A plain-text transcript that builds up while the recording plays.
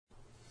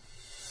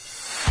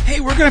Hey,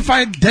 we're going to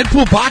find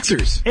Deadpool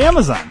boxers.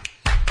 Amazon.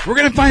 We're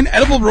going to find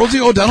edible Rosie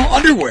O'Donnell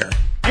underwear.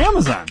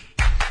 Amazon.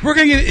 We're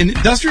going to get an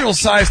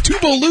industrial-sized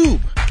Tubo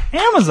lube.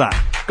 Amazon.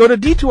 Go to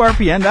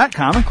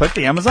D2RPN.com and click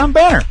the Amazon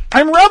banner.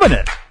 I'm rubbing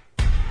it.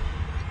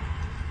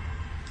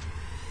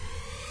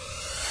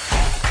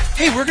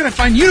 Hey, we're going to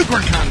find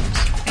unicorn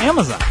condoms.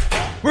 Amazon.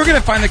 We're going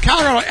to find the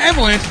Colorado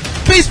Avalanche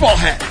baseball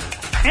hat.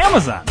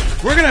 Amazon.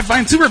 We're going to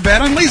find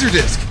Superbad on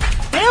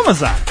Laserdisc.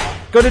 Amazon.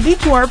 Go to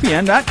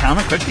D2RPN.com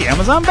and click the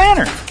Amazon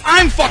banner.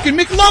 I'm fucking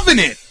McLovin'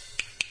 it.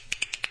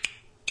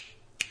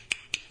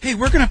 Hey,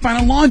 we're going to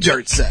find a lawn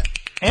art set.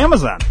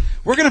 Amazon.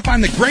 We're going to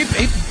find the Grape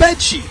Ape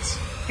bed sheets.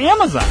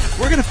 Amazon.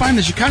 We're going to find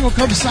the Chicago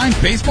Cubs signed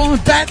baseball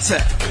and bat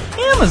set.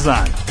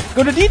 Amazon.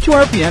 Go to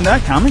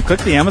D2RPN.com and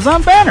click the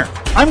Amazon banner.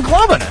 I'm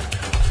gloving it.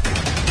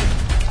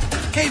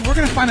 Hey, we're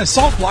going to find a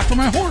salt block for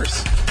my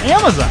horse.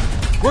 Amazon.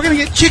 We're going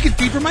to get chicken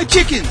feed for my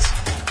chickens.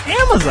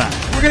 Amazon.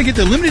 We're going to get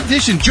the limited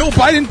edition Joe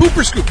Biden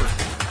pooper scooper.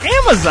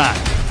 Amazon.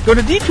 Go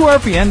to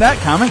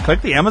D2RPN.com and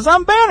click the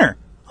Amazon banner.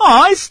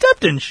 Aw, I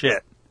stepped in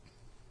shit.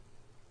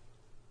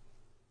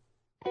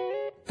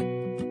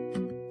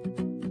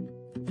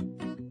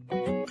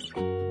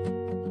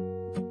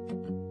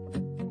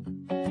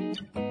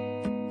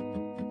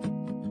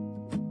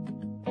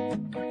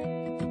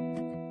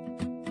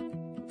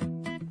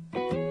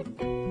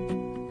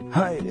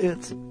 Hi,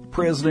 it's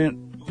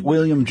President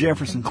William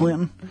Jefferson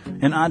Clinton,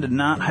 and I did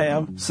not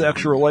have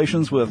sexual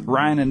relations with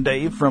Ryan and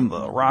Dave from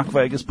the Rock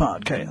Vegas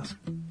podcast.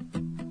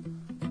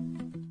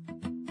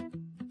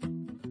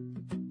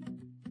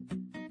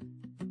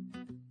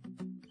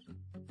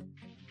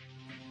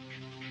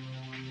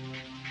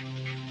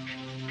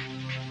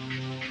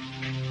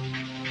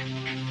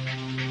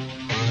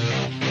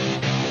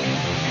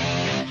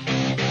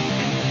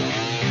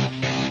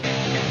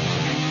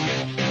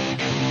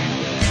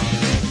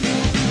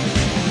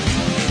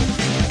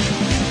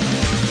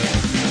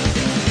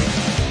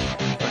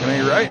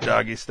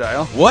 Doggy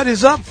style. What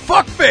is up,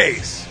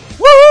 fuckface?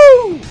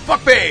 Woo!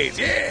 Fuckface,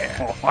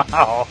 yeah!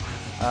 Wow.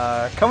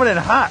 Coming in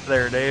hot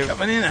there, Dave.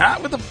 Coming in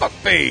hot with the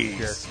fuckface.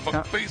 Sure.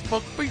 Fuckface,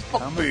 fuckface,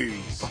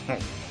 fuckface.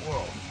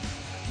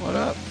 Whoa. What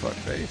up,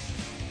 fuckface?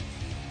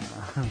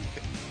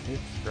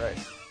 Jesus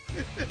Christ.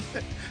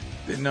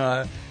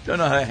 Don't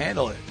know how to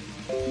handle it.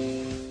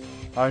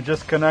 I'm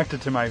just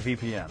connected to my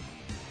VPN.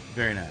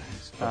 Very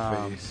nice.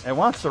 Fuckface. It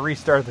wants to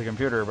restart the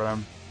computer, but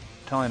I'm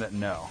telling it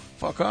no.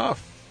 Fuck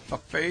off.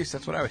 Fuckface,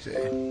 that's what I would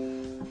say.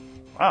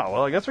 Wow,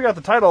 well, I guess we got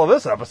the title of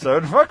this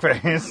episode,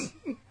 Fuckface.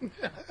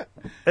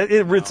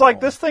 It's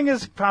like this thing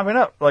is popping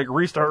up, like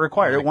restart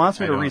required. It wants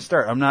me to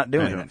restart. I'm not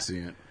doing it. I don't see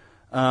it.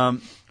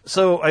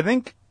 So I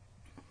think,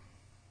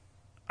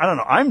 I don't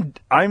know,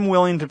 I'm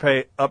willing to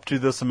pay up to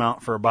this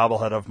amount for a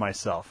bobblehead of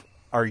myself.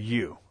 Are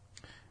you?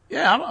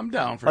 Yeah, I'm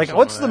down for like,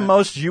 what's the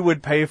most you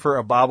would pay for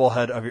a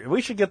bobblehead of your...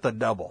 We should get the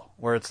double,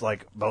 where it's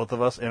like both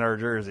of us in our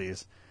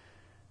jerseys.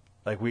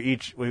 Like, we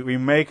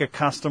make a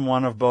custom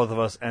one of both of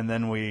us, and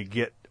then we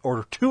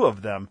order two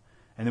of them,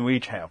 and then we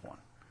each have one.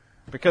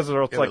 Because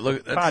it's like a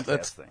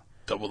podcast thing.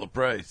 Double the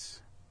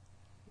price.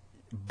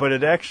 But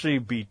it'd actually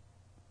be,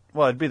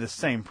 it'd be the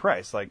same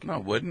price. Like, no,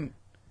 it wouldn't.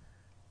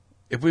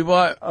 If we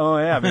bought... Oh,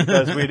 yeah,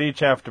 because we'd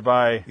each have to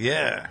buy...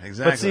 Yeah,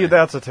 exactly. But see,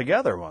 that's a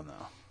together one,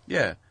 though.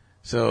 Yeah.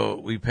 So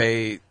we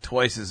pay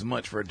twice as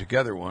much for a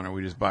together one, or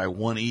we just buy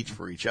one each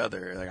for each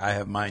other. Like, I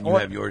have mine, you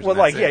have yours. Well,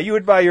 like, yeah, you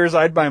would buy yours,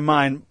 I'd buy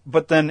mine.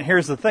 But then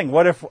here's the thing.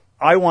 What if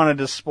I want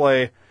to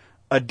display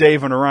a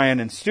Dave and Orion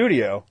in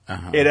studio?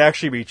 It'd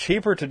actually be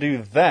cheaper to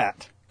do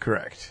that.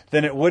 Correct.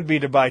 Than it would be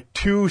to buy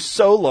two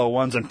solo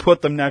ones and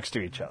put them next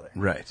to each other.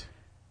 Right.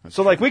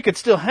 So, like, we could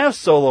still have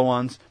solo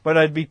ones, but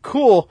it'd be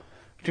cool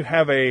to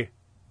have a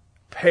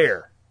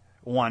pair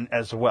one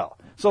as well.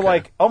 So,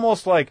 like,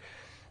 almost like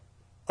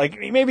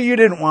maybe you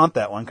didn't want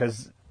that one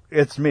because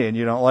it's me and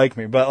you don't like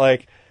me, but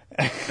like,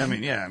 I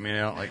mean, yeah, I mean, I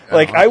don't like.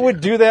 Like, I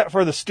would do that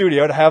for the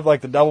studio to have like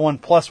the double one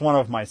plus one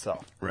of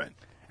myself. Right.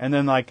 And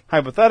then, like,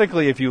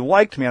 hypothetically, if you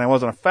liked me and I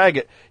wasn't a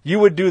faggot, you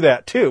would do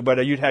that too,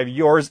 but you'd have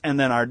yours and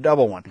then our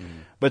double one.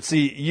 But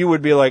see, you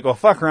would be like, well,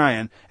 fuck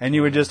Ryan, and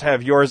you would just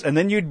have yours, and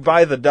then you'd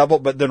buy the double,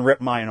 but then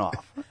rip mine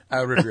off.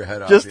 I would rip your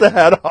head off. Just the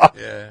head off.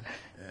 Yeah,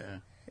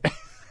 yeah.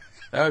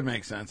 That would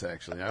make sense,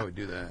 actually. I would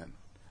do that.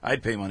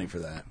 I'd pay money for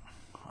that.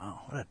 Wow,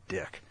 what a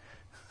dick.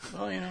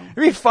 Well, you know. It'd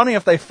be funny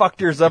if they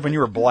fucked yours up and you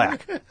were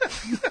black.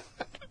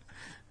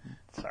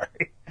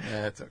 Sorry.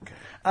 Yeah, it's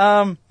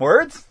okay.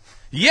 Words?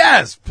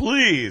 Yes,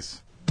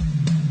 please.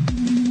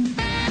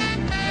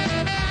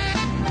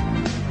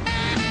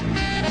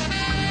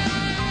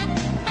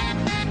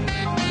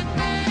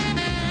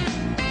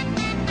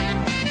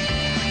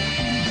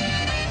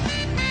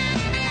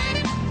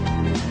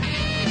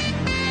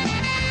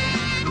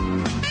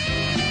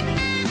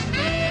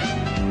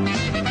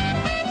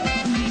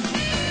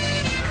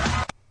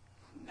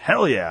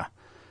 Hell yeah.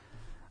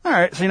 All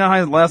right, so you know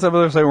how last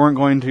episode I said we weren't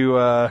going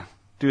to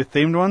do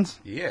themed ones?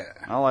 Yeah.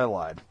 Well, I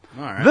lied.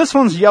 All right. This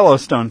one's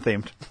Yellowstone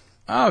themed.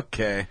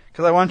 Okay.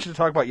 Because I want you to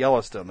talk about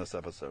Yellowstone this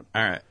episode.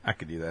 All right, I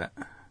could do that.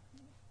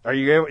 Are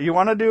you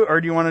want to do,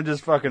 or do you want to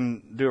just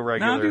fucking do a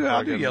regular? No,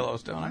 I'll do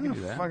Yellowstone. I can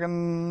do that.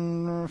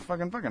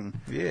 Fucking.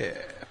 Yeah.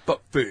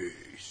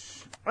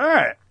 Buttface. All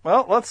right.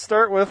 Well, let's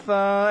start with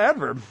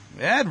adverb.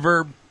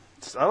 Adverb.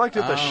 I like to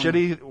get the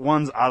shitty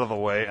ones out of the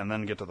way and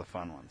then get to the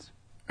fun ones.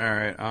 All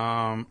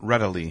right.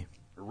 Readily.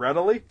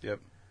 Readily? Yep.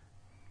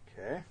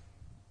 Okay.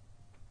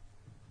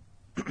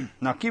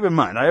 Now, keep in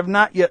mind, I have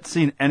not yet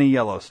seen any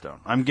Yellowstone.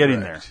 I'm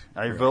getting Correct.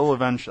 there. I will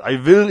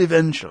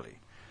eventually.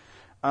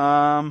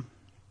 A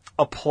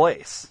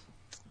place.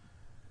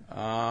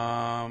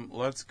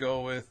 Let's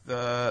go with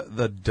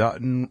the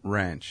Dutton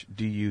Ranch.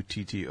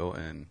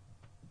 Dutton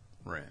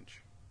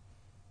Ranch.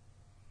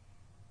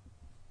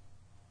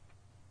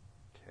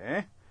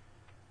 Okay.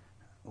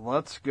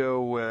 Let's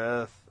go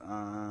with.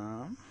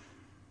 Oh,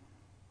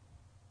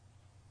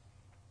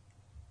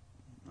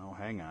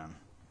 hang on.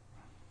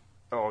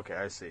 Oh, okay,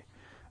 I see.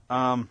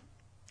 Part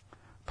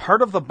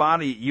of the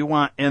body you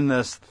want in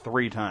this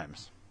 3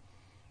 times.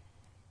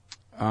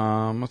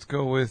 Let's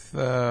go with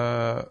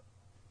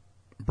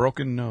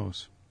broken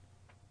nose.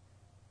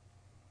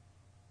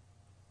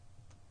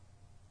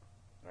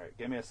 All right,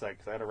 give me a sec,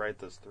 because I had to write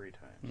this 3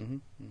 times. Mm-hmm.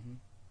 Mm-hmm.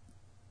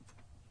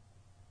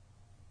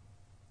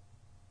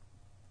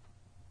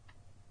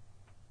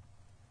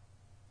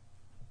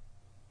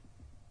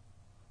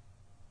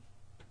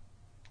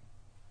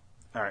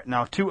 All right,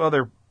 now 2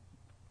 other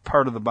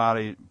part of the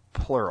body,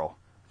 plural,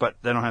 but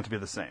they don't have to be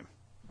the same.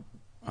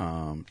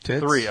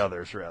 Tits. 3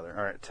 others, rather.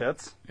 All right,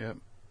 tits. Yep.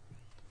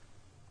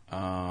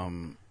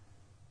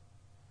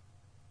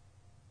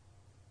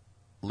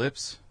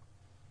 Lips.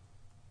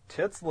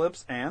 Tits,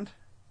 lips, and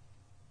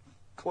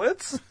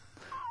clits?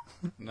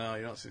 No,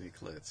 you don't see any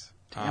clits.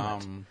 Damn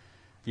it.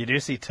 You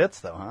do see tits,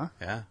 though, huh?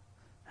 Yeah.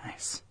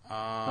 Nice.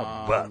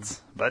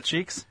 Butts. Butt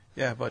cheeks?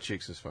 Yeah, butt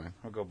cheeks is fine.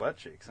 We'll go butt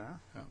cheeks, huh?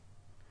 Yeah.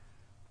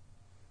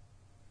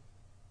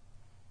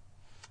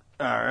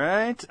 All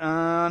right.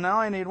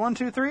 Now I need 1,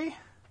 2, 3,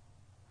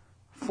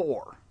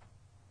 4.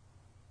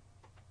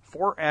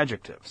 4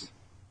 adjectives.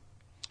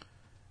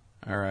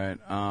 All right.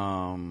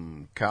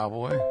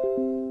 Cowboy.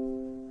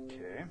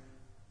 Okay.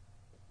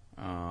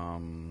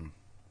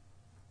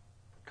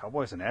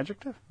 Cowboy's an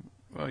adjective?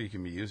 Well, you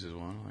can be used as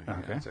one. Like,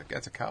 Okay.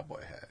 That's a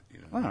cowboy hat. You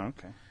know. Oh,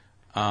 okay.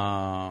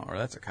 Or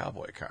that's a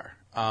cowboy car.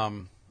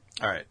 All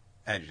right.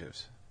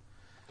 Adjectives.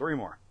 3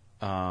 more.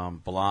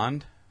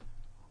 Blonde.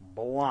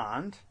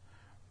 Blonde.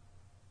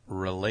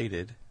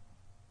 Related.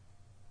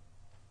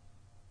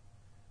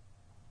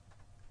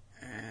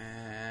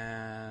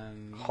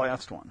 And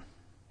Last one.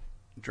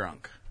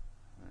 drunk.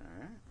 All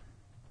right.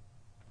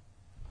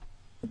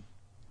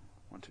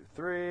 1, 2,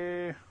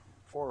 3,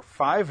 4,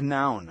 5.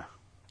 Noun.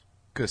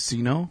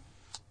 Casino.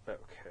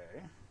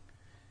 Okay.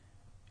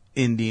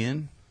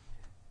 Indian.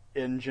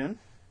 Engine.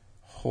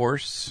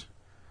 Horse.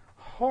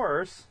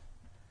 Horse.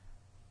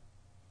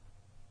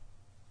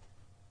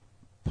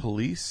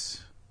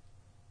 Police.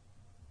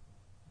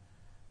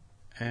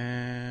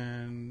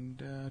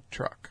 And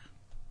truck.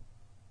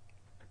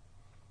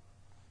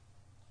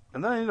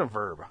 And then I need a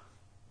verb.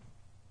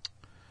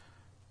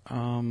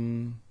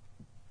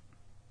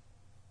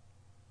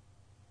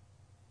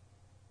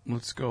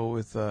 Let's go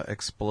with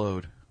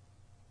explode.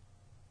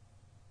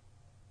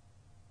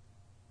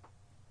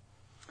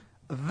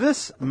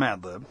 This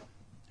Mad Lib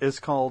is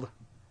called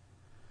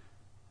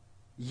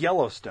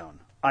Yellowstone.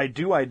 I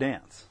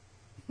dance.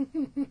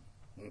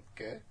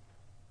 Okay.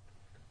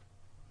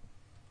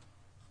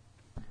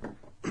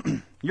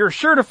 You're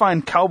sure to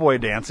find cowboy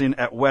dancing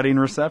at wedding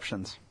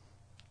receptions.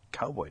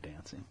 Cowboy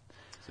dancing.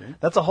 See?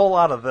 That's a whole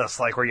lot of this,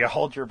 like where you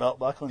hold your belt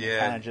buckle and you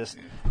kind of just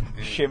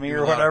shimmy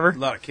or whatever. A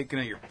lot of kicking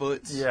of your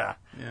foots. Yeah.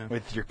 Yeah.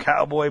 With your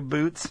cowboy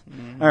boots.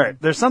 Mm-hmm. All right.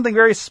 There's something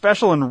very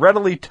special and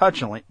readily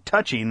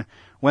touching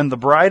when the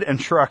bride and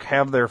truck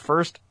have their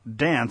first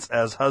dance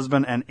as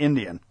husband and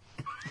Indian.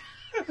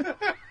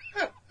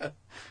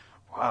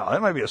 Wow,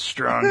 that might be a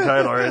strong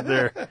title right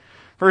there.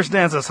 First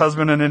dance as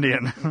husband and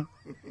Indian.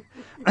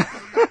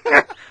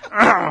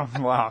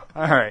 Wow.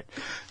 All right.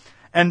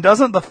 And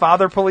doesn't the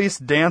father police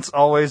dance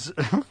always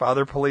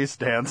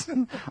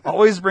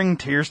bring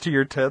tears to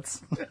your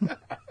tits?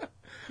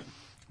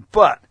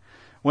 But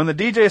when the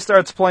DJ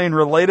starts playing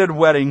related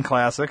wedding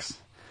classics,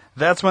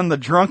 that's when the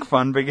drunk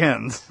fun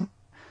begins.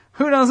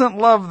 Who doesn't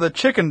love the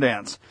chicken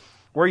dance,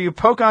 where you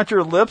poke out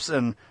your lips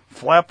and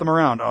flap them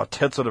around? Oh,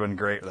 tits would have been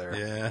great there.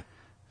 Yeah.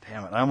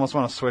 Damn it, I almost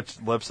want to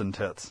switch lips and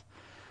tits.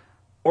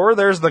 Or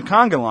there's the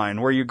conga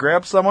line, where you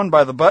grab someone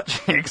by the butt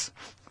cheeks,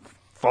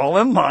 fall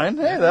in line,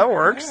 hey, that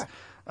works,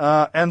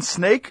 and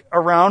snake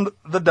around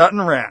the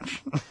Dutton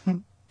Ranch.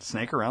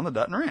 Snake around the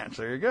Dutton Ranch,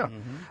 there you go.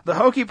 Mm-hmm. The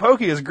hokey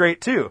pokey is great,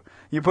 too.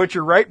 You put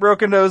your right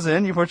broken nose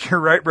in, you put your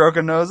right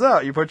broken nose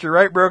out. You put your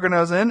right broken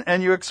nose in,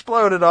 and you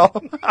explode it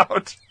all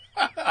out.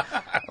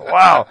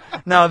 Wow.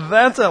 Now,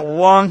 that's a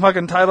long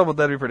fucking title, but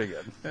that'd be pretty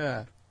good.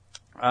 Yeah.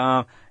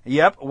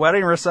 Yep,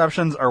 wedding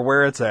receptions are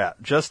where it's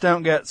at. Just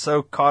don't get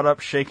so caught up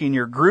shaking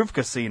your groove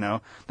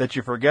casino that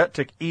you forget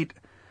to eat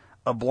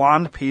a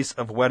blonde piece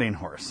of wedding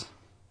horse.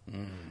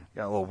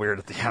 Got a little weird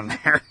at the end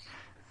there.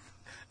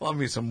 Love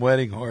me some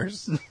wedding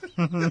horse.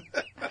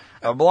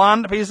 A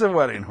blonde piece of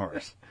wedding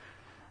horse.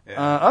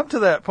 Yeah. Up to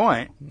that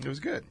point, It was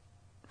good.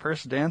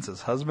 first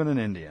dances, husband and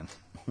Indian.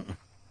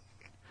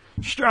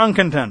 Strong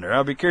contender.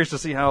 I'll be curious to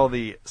see how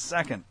the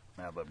second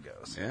Mad Lib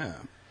goes. Yeah.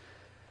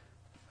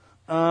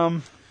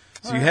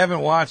 So you haven't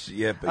watched it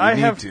yet, but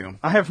you need to.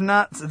 I have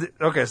not.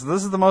 Okay, so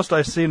this is the most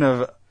I've seen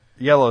of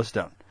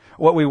Yellowstone.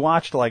 What we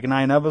watched like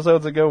 9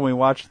 episodes ago, when we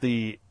watched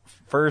the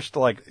first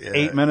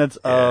 8 minutes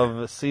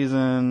of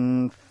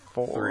season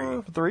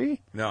 4,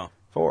 3, No.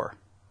 4.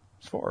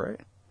 It's 4, right?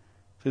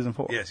 Season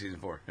 4. Yeah, season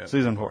 4. Yep.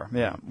 Season 4.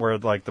 Yeah, where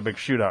like the big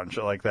shootout and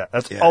shit like that.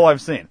 That's Yeah. all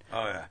I've seen.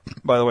 Oh, yeah.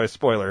 By the way,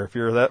 spoiler: if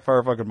you're that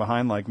far fucking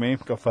behind like me,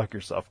 go fuck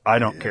yourself. I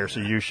don't care, so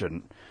you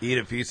shouldn't. Eat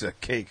a piece of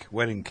cake,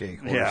 wedding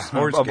cake. Horse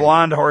cake.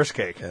 blonde horse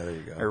cake. Yeah, there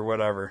you go. Or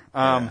whatever.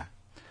 Yeah.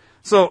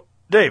 So,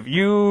 Dave,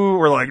 you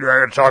were like, I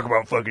gotta talk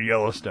about fucking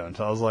Yellowstone.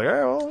 So I was like, all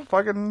right, well,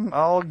 fucking,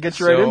 I'll get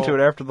you right So- into it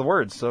after the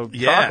words. So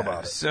talk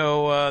about it.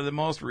 So the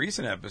most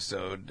recent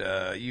episode,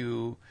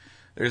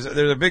 there's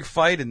a big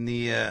fight in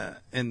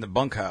the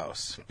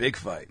bunkhouse. Big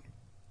fight.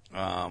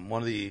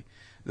 One of the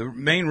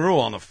main rule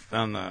on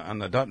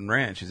the Dutton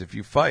Ranch is if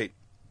you fight,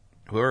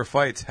 whoever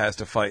fights has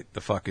to fight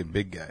the fucking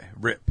big guy,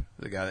 Rip,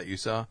 the guy that you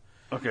saw.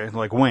 Okay,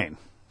 like Wayne.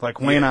 Like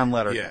Wayne on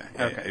Letter. Yeah.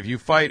 Okay. If you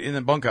fight in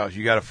the bunkhouse,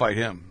 you got to fight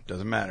him.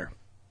 Doesn't matter.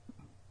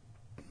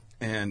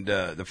 And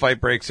the fight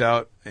breaks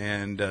out,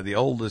 and the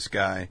oldest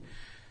guy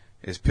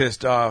is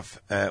pissed off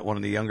at one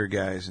of the younger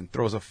guys and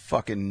throws a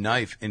fucking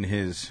knife in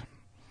his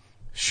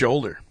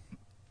shoulder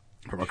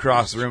from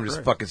across the room.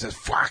 Just fucking says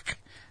 "fuck."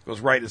 Goes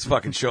right in his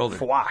fucking shoulder.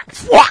 Fwack.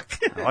 Fuck.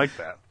 I like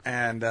that.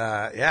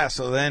 And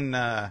so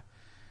then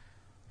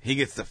he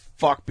gets the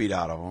fuck beat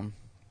out of him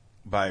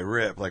by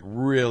Rip, like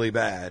really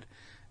bad.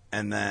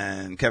 And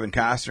then Kevin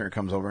Costner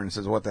comes over and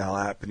says, "What the hell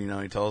happened?" You know,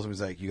 he tells him,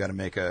 he's like, "You got to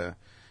make an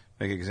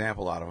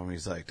example out of him."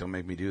 He's like, "Don't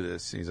make me do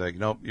this." He's like,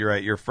 "Nope, you're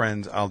right. You're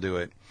friends. I'll do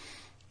it."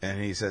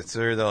 And he said,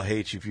 "Sir, they'll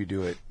hate you if you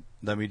do it.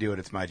 Let me do it.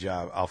 It's my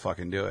job. I'll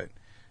fucking do it."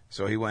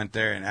 So he went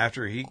there, and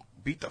after he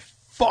beat the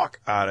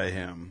fuck out of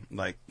him,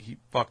 like he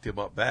fucked him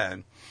up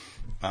bad,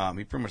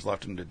 he pretty much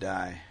left him to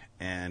die.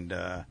 And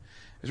it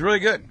was really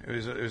good.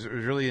 It was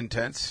really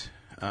intense.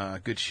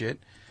 Good shit.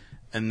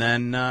 And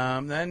then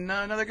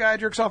another guy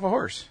jerks off a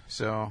horse.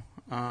 So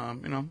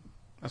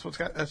that's what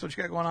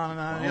you got going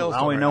on in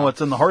Yellowstone. Now we right know now. what's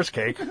in the horse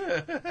cake.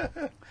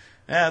 Yeah,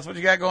 that's what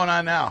you got going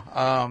on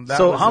now.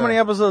 So how many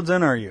episodes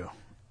in are you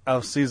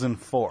of season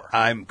 4?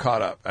 I'm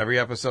caught up. Every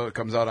episode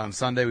comes out on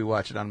Sunday. We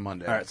watch it on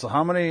Monday. All right, so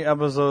how many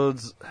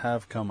episodes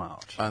have come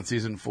out? On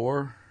season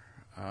 4,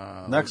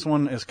 Next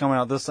one is coming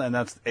out and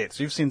that's 8.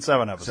 So you've seen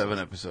 7 episodes. 7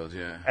 episodes.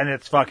 Yeah, And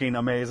it's fucking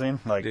amazing.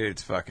 Like, dude,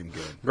 it's fucking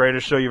good.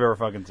 greatest show you've ever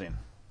fucking seen.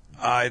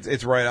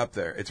 It's right up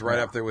there. It's right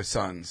up there with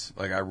Sons.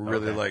 Like I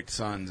really liked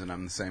Sons, and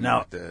I'm the same Now,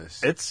 with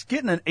this. it's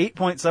getting an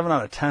 8.7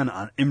 out of 10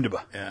 on IMDb.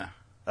 Yeah.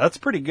 That's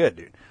pretty good,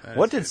 dude. That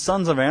What is did good.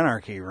 Sons of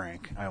Anarchy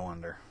rank, I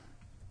wonder?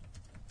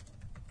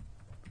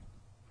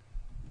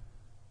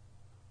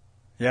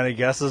 You got any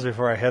guesses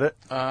before I hit it?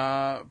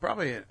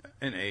 Probably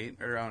an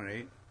 8, around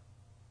an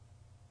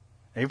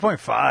 8.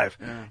 8.5.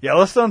 Yeah.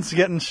 Yellowstone's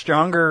getting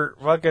stronger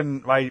fucking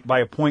by a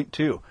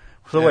 0.2.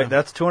 So Yeah. wait,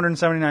 that's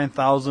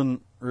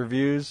 279,000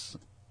 reviews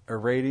or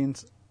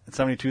ratings? It's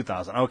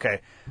 72,000.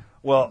 Okay.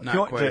 Well, if you Not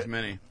want quite to- as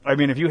many. I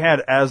mean, if you had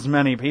as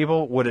many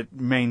people, would it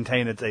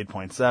maintain its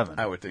 8.7?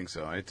 I would think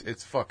so.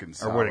 It's fucking Or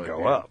solid. would it go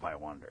dude. up, I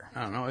wonder?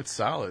 I don't know. It's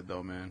solid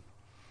though, man.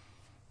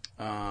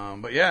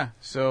 But yeah,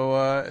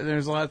 so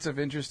there's lots of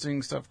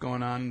interesting stuff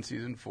going on in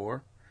season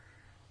 4.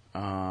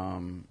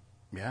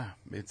 Yeah,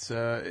 it's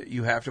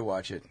you have to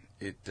watch it.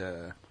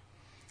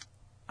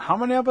 How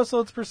many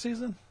episodes per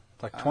season?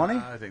 Like 20?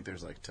 I think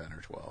there's like 10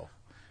 or 12.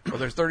 Well,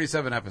 there's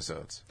 37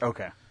 episodes,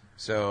 Okay.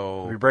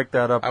 so We break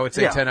that up. I would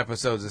say yeah, 10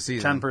 episodes a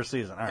season. 10 per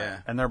season. All right. Yeah.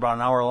 And they're about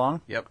an hour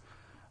long? Yep.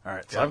 All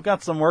right. So Yeah. I've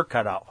got some work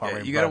cut out for Yeah,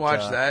 me. you got to but,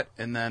 watch that,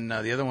 and then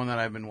the other one that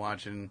I've been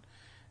watching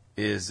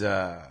is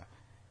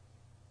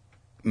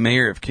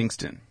Mayor of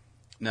Kingston.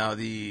 Now,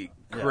 the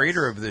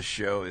creator of this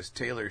show is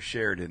Taylor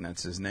Sheridan.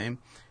 That's his name.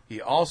 He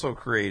also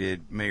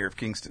created Mayor of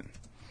Kingston,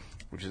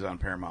 which is on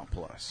Paramount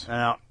Plus.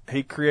 Now,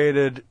 he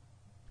created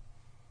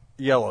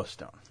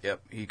Yellowstone.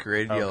 Yep, he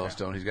created Okay.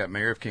 Yellowstone. He's got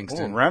Mayor of Oh,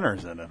 Kingston.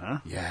 Renner's in it, huh?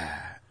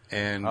 Yeah,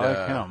 and I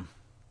like him.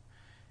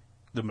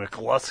 The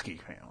McCluskey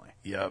family.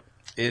 Yep,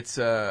 it's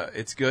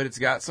good. It's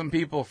got some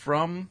people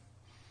from.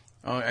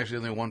 Oh, actually,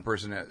 only one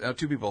person.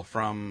 2 people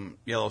from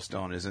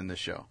Yellowstone is in this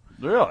show.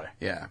 Really?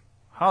 Yeah,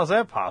 How's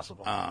that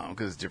possible?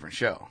 because it's a different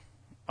show.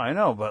 I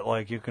know, but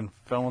like you can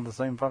film at the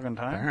same fucking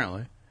time.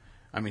 Apparently,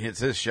 I mean it's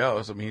his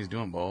show, so I mean he's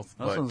doing both.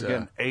 This one's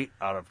getting 8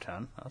 out of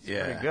 10. That's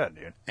yeah. pretty good,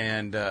 dude.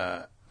 And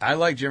I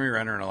like Jeremy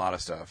Renner in a lot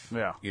of stuff.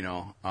 Yeah. You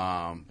know,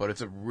 but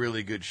it's a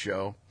really good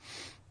show.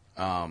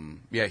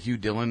 Yeah, Hugh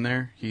Dillon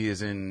there. He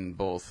is in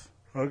both.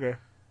 Okay.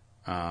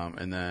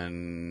 And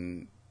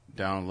then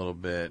down a little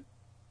bit,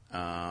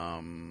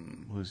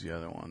 who's the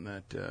other one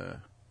that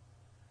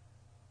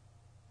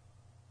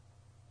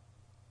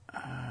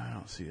I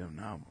don't see him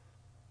now.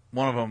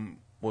 One of them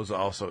was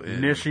also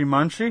in Nishi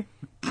Munshi?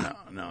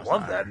 No, it's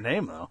Love not that her.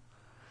 name, though.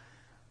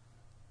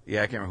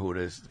 Yeah, I can't remember who it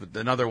is. But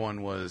another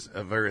one was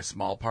a very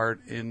small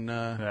part in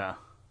Yeah.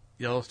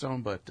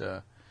 Yellowstone,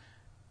 but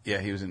yeah,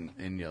 he was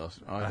in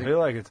Yellowstone. Oh, I feel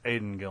like it's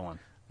Aidan Gillen.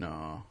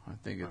 no, I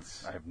think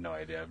it's I have no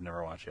idea. I've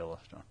never watched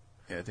Yellowstone.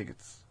 yeah, I think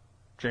it's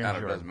James I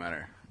don't know, it Jordan. doesn't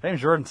matter.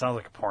 James Jordan sounds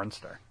like a porn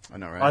star. I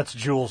know, right? Oh, that's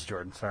Jules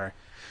Jordan, sorry.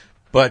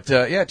 But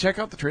yeah, check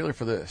out the trailer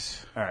for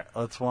this. All right,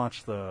 let's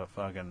watch the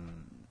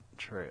fucking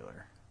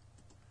trailer.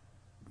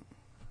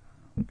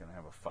 I'm going to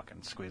have a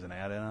fucking squeeze an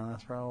ad in on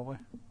this, probably.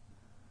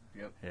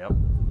 Yep.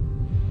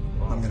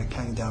 I'm gonna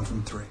count you down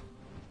from 3.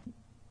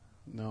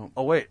 No,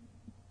 Oh, wait.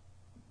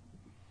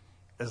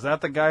 Is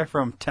that the guy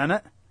from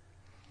Tenet?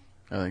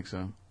 I think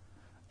so.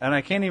 And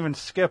I can't even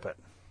skip it.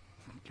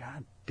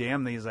 God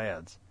damn these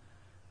ads.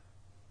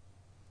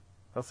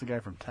 That's the guy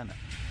from Tenet.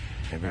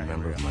 Every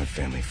member of my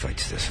family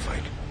fights this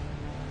fight.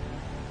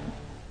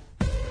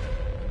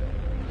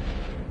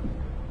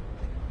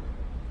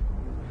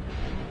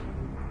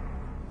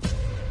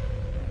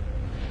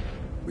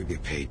 We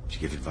get paid to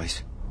give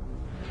advice.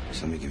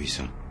 So let me give you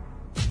some.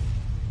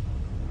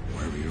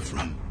 Wherever you're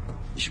from,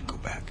 you should go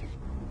back.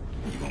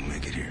 You won't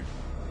make it here.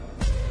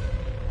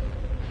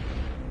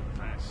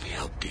 Nice. You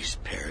help these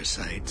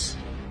parasites.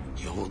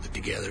 You hold it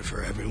together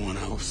for everyone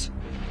else.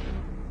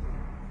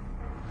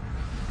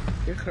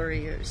 Your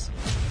couriers,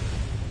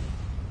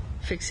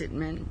 fix-it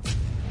men,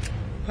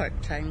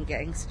 part-time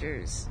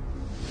gangsters.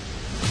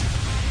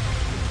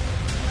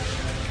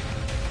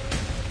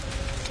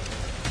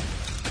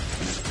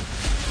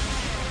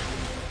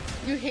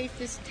 You hate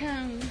this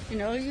town,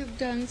 and all you've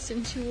done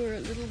since you were a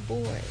little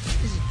boy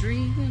is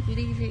dream of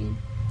leaving.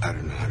 I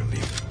don't know how to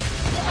leave.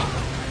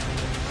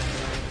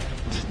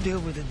 Just deal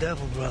with the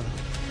devil, brother.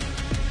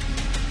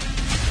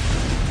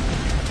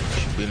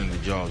 You've been in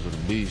the jaws of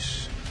the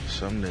beast.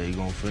 Someday you're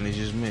gonna finish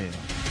his meal.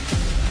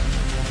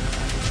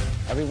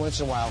 Every once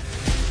in a while,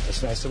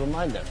 it's nice to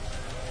remind them.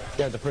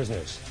 They're the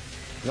prisoners,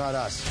 not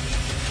us.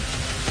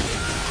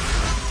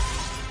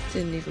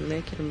 Didn't even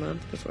make it a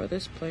month before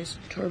this place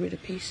tore me to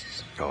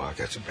pieces. Oh, I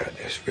got some bad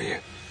news for you.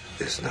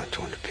 This is not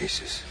torn to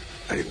pieces.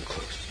 Not even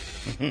close.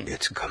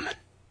 It's coming.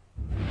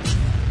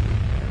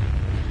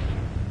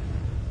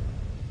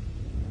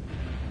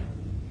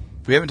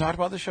 We haven't talked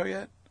about this show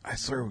yet. I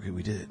swear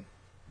we did.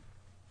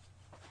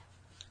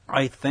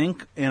 I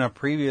think in a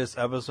previous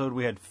episode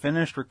we had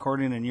finished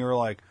recording and you were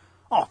like,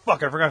 oh,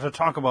 fuck, I forgot to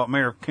talk about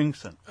Mayor of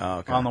Kingston Oh,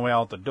 okay. on the way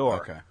out the door.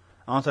 Okay.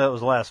 I want to say that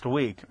was last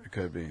week. It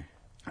could be.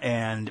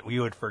 And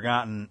you had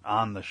forgotten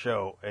on the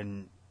show.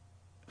 And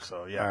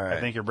so, yeah, All right. I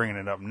think you're bringing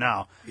it up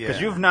now. Because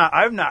Yeah.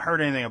 I've not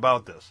heard anything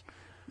about this.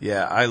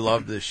 Yeah, I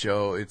love this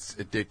show. It's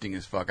addicting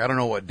as fuck. I don't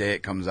know what day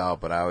it comes out,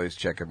 but I always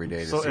check every day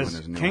to So see when it's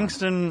there's a new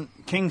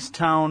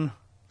Kingstown, one.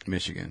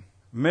 Michigan.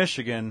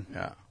 Michigan.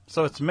 Yeah.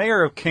 So it's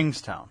Mayor of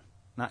Kingstown,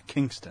 not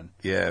Kingston.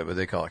 Yeah, but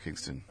they call it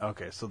Kingston.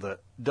 Okay, so the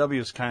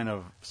W is kind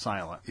of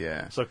silent.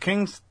 Yeah. So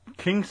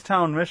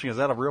Kingstown, Michigan, is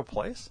that a real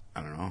place?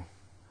 I don't know.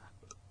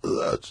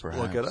 Let's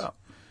Perhaps. look it up.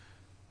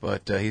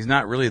 But he's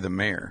not really the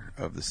mayor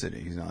of the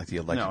city. He's not like the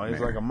elected No, he's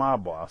mayor. like a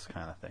mob boss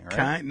kind of thing,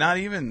 right? Not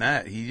even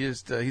that. He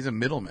just he's a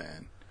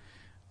middleman.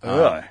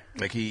 Really?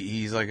 Like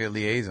he's like a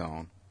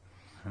liaison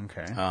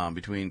Okay.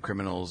 between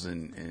criminals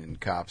and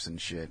cops and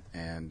shit.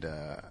 And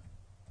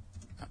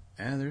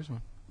there's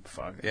one.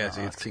 Fuck. Yeah, no,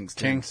 see, it's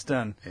Kingston.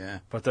 Kingston. Yeah,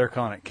 But they're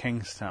calling it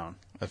Kingstown.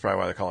 that's probably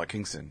why they call it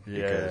Kingston.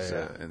 Yeah. Because,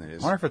 yeah. and it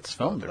is I wonder if it's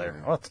filmed spelled there.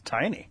 differently. Oh, it's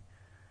tiny.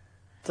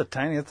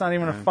 It's not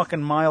even a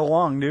fucking mile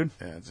long, dude.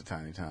 Yeah, it's a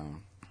tiny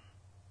town.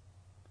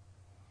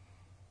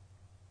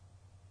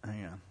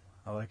 Hang on.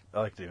 I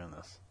like doing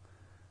this.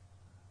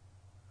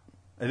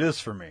 It is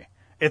for me.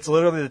 It's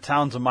literally the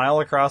town's a mile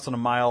across and a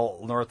mile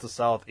north to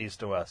south, east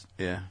to west.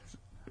 Yeah, it's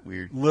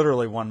weird.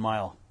 Literally 1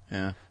 mile.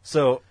 Yeah,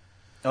 So,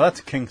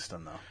 that's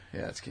Kingston, though.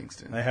 yeah, it's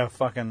Kingston. They have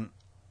fucking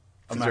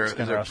a Is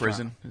Mexican there a restaurant.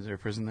 prison? Is there a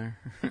prison there?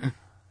 It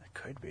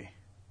could be.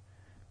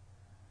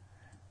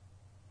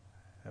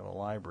 They have a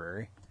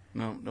library.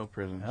 No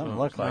prison. It doesn't So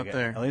look it's like not it.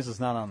 there. At least it's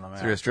not on the Is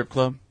there a map. strip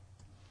club?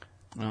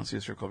 I don't see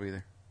a strip club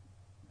either.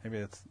 Maybe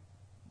it's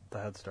the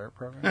Head Start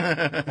program.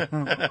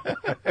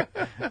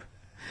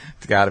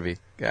 It's gotta be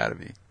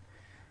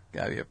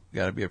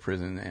a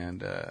prison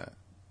and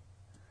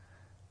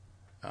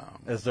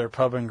Is there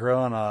pub and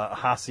grill and a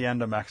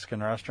hacienda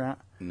Mexican restaurant?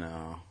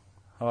 no.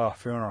 Oh,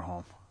 funeral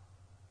home.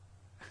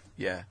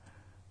 Yeah,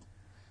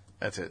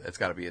 that's it. That's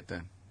got to be it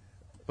then.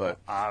 But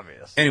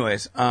Obvious.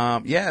 anyways,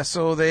 yeah.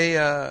 So they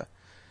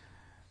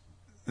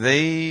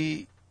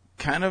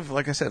kind of,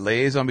 like I said,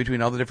 liaison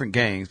between all the different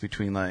gangs,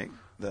 between like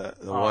the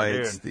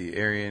whites, dude. the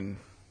Aryan.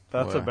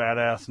 That's a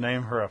badass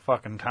name for a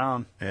fucking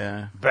town.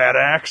 Yeah, Bad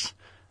Axe.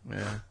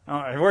 yeah.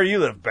 Oh, where do you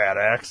live, Bad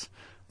Axe?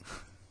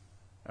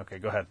 Okay,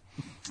 go ahead.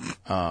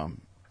 Sorry.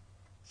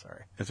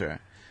 That's all right.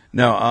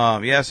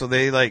 No, yeah. So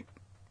they like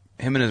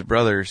him and his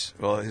brothers.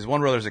 Well, his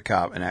one brother's a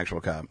cop, an actual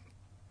cop,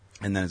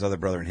 and then his other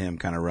brother and him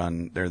kind of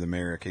run. They're the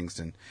mayor of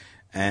Kingston,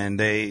 And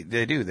they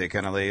do. They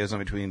kind of liaison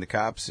between the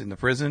cops in the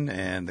prison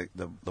and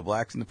the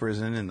blacks in the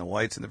prison and the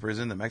whites in the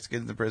prison, the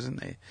Mexicans in the prison.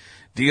 They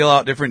deal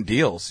out different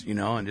deals, you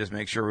know, and just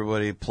make sure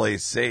everybody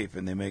plays safe,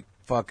 and they make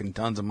fucking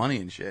tons of money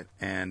and shit.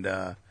 And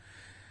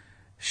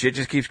shit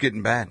just keeps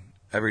getting bad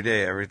every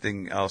day.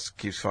 Everything else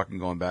keeps fucking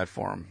going bad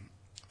for them.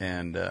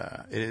 And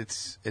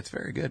it's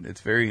very good.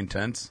 It's very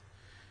intense.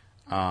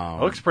 It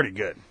looks pretty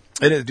good.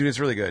 It is, dude. It's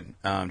really good.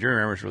 Jeremy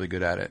Renner's really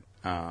good at it.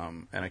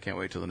 And I can't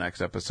wait till the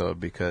next episode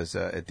because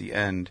at the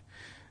end,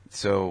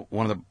 so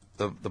one of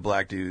the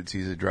black dudes,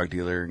 he's a drug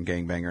dealer and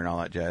gangbanger and all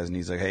that jazz, and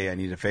he's like, "Hey, I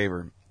need a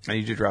favor. I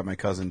need you to drop my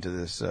cousin to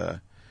this,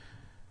 or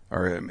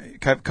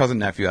cousin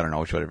nephew, I don't know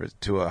which whatever,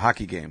 to a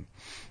hockey game."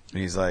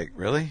 And he's like,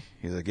 "Really?"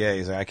 He's like, "Yeah."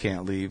 He's like, "I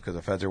can't leave because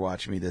the feds are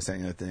watching me. This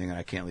ain't the thing, and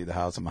I can't leave the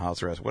house. I'm a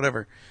house arrest,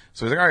 whatever."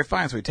 So he's like, "All right,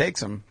 fine." So he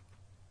takes him,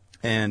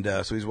 and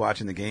so he's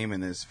watching the game,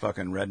 and this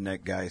fucking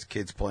redneck guy's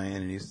kid's playing,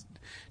 and he's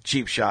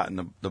cheap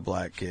shotting the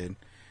black kid.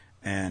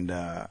 And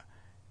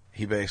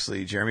he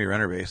basically, Jeremy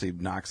Renner basically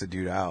knocks the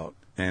dude out,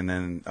 and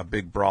then a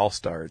big brawl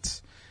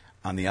starts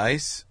on the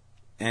ice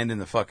and in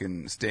the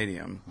fucking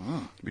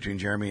stadium between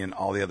Jeremy and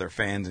all the other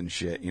fans and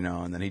shit, you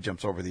know. And then he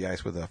jumps over the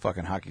ice with a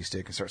fucking hockey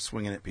stick and starts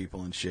swinging at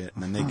people and shit.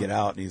 And then they get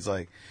out, and he's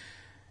like,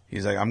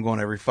 "I'm going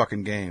every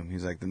fucking game."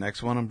 He's like, "The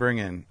next one I'm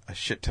bringing a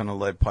shit ton of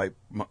lead pipe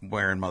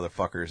wearing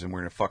motherfuckers, and we're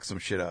gonna fuck some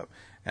shit up.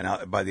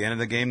 And by the end of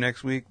the game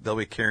next week, they'll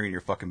be carrying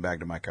your fucking bag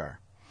to my car."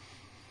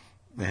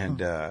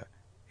 And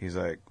he's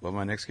like, "Well,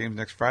 my next game's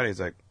next Friday." He's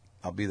like,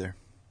 "I'll be there."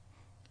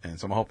 And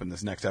so I'm hoping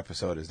this next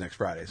episode is next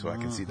Friday so I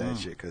can see that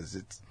shit because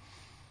it's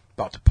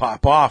about to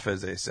pop off,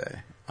 as they say.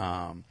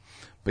 But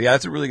yeah,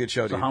 it's a really good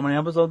show, dude. So how many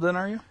episodes in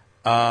are you?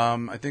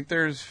 I think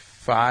there's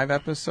 5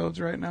 episodes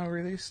right now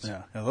released.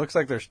 Yeah, it looks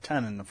like there's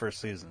 10 in the first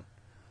season.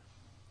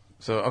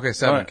 So, okay,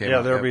 7 came out.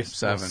 Yeah, there'll be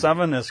 7.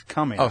 7 is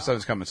coming. Oh, out.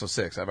 7's coming, so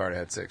 6. I've already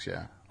had 6,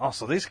 yeah. Oh,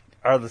 so these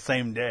are the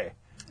same day.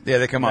 Yeah,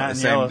 they come out the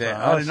same day.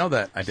 Yellowstone. Oh, I didn't know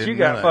that. I didn't You know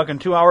got that. fucking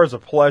 2 hours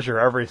of pleasure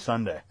every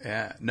Sunday.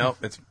 Yeah, nope,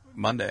 it's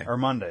Monday. Or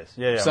Mondays.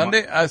 Yeah.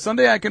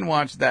 Sunday I can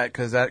watch that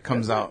because that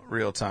comes out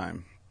real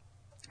time.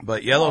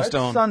 But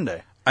Yellowstone... It's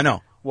Sunday. I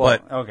know. Well,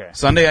 but okay.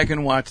 Sunday I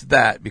can watch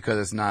that because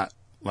it's not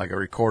like a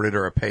recorded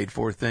or a paid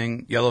for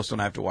thing. Yellowstone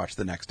I have to watch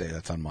the next day.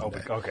 That's on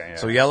Monday. Okay,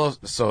 yeah.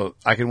 So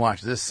I can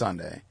watch this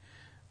Sunday,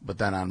 but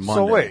then on Monday.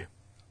 So wait,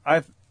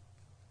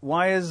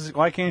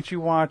 why can't you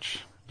watch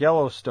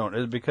Yellowstone?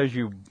 Is it because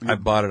you I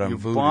bought it on you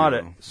Vudu. bought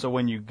it, so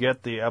when you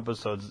get the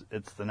episodes,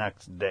 it's the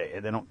next day.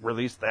 They don't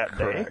release that day.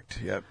 Correct.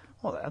 Yep.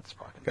 Well, that's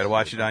fucking. Got to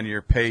watch it on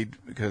your paid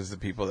because the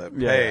people that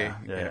pay,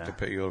 you have to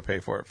pay. You'll pay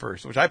for it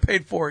first, which I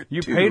paid for it.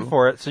 You too. paid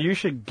for it, so you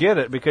should get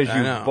it because I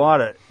you know. bought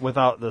it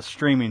without the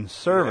streaming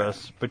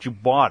service, but you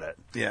bought it.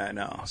 Yeah, I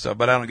know. So,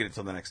 but I don't get it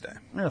till the next day.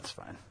 That's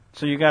fine.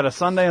 So you got a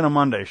Sunday and a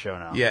Monday show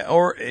now. Yeah,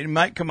 or it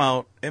might come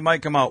out. It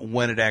might come out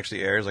when it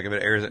actually airs. Like if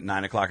it airs at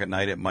 9:00 at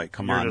night, it might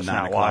come You're on just 9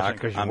 not o'clock. watching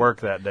because you work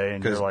that day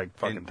and you're like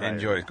fucking tired.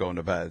 Enjoy's going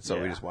to bed, so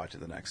we Yeah. just watch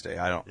it the next day.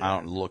 I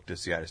don't look to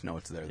see. I just know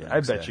it's there. I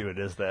bet you it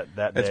is that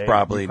day. It's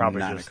probably You 9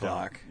 just don't.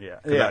 o'clock. Yeah,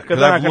 'Cause yeah, I- because 'cause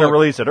they're I've not going to looked-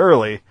 release it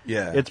early.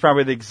 Yeah. It's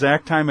probably the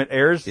exact time it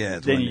airs. Yeah,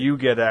 it's then when you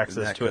get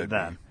access that to it could be.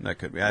 then. That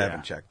could be. I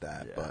haven't checked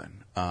that,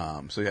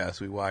 but so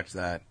we watched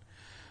that.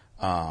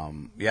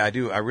 Yeah, I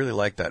do. I really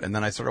like that. And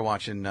then I started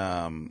watching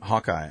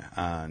Hawkeye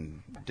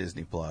on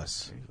Disney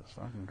Plus. Jesus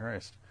fucking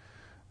Christ!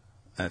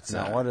 That's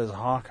Now, what is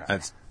Hawkeye?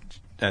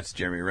 That's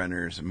Jeremy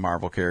Renner's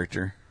Marvel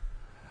character.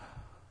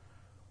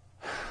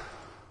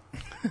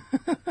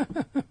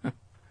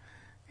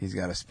 He's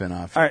got a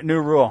spin-off. All right, new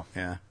rule.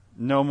 Yeah.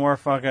 No more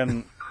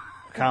fucking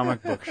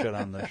comic book shit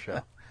on this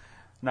show.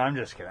 No, I'm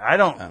just kidding. I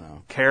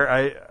don't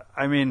care.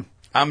 I mean,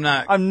 I'm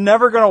not. I'm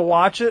never gonna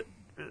watch it.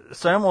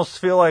 So I almost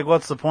feel like,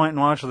 what's the point in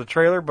watching the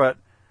trailer? But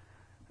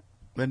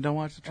Then don't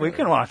watch the trailer. we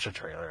can watch the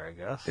trailer, I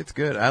guess. It's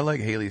good. I like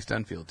Haley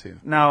Stenfield too.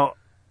 Now,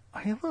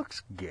 he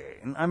looks gay.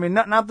 I mean,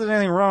 not that there's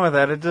anything wrong with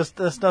that. It just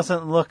this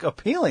doesn't look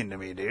appealing to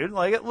me, dude.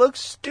 Like, it looks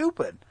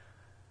stupid.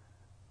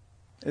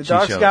 The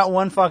dog's shows. got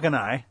one fucking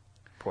eye.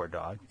 Poor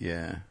dog.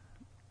 Yeah.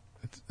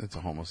 It's a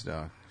homeless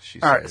dog. She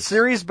All right, says.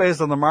 series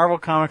based on the Marvel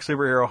comic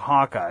superhero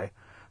Hawkeye,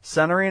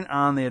 centering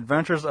on the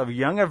adventures of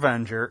young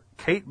Avenger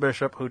Kate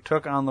Bishop, who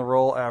took on the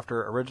role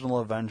after original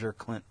Avenger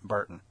Clint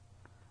Barton.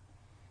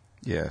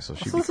 Yeah, so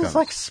she So this becomes. is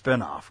like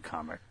spin-off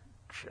comic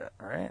shit,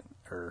 right?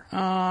 Or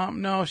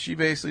No, she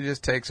basically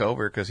just takes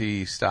over because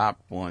he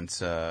stopped once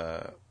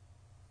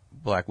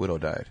Black Widow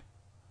died.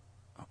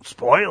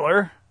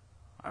 spoiler.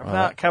 I've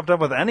not kept up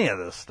with any of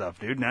this stuff,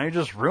 dude. Now you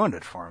just ruined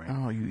it for me.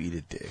 Oh, you eat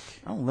a dick.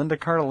 Oh, Linda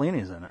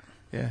Cardellini's in it.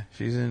 Yeah,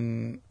 she's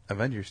in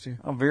Avengers too.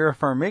 Oh, Vera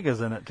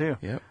Farmiga's in it too.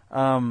 Yep.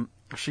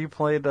 She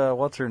played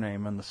what's her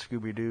name in the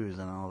Scooby Doo's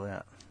and all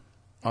that.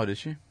 Oh, did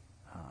she?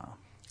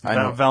 I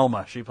know.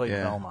 Velma. She played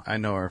Yeah, Velma. I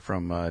know her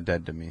from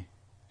Dead to Me.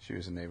 She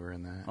was a neighbor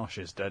in that. Oh,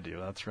 she's dead to you.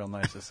 That's real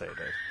nice to say,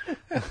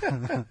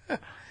 Dave.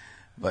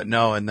 But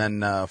no, and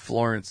then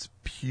Florence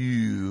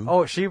Pugh.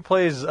 Oh, she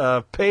plays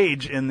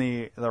Paige in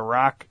the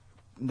Rock,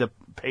 the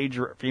Paige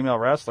female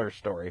wrestler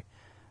story.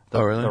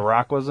 Oh, really? The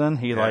Rock was in.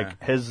 He Yeah.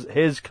 like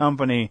his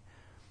company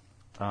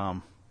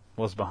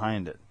was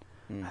behind it.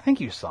 I think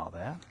you saw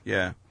that.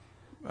 Yeah.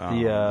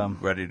 The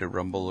Ready to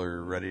Rumble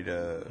or Ready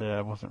to... Yeah,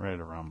 I wasn't ready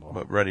to rumble.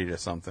 But Ready to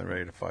something,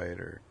 Ready to Fight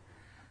or...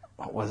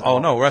 What was it? Oh,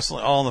 no,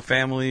 Wrestling All in the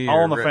Family. All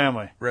or in the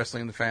Family.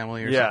 Wrestling in the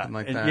Family or Yeah, something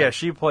like and that. yeah,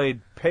 she played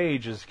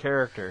Paige's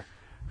character.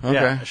 Okay.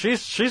 Yeah,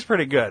 she's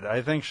pretty good.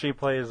 I think she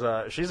plays.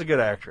 She's a good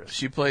actress.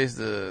 She plays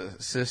the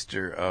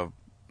sister of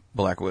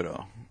Black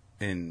Widow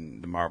in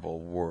the Marvel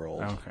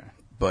world. Okay.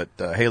 But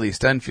Haley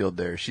Steinfeld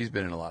there, she's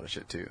been in a lot of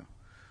shit too.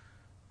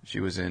 She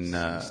was in...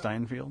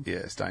 Steinfeld?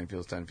 Yeah,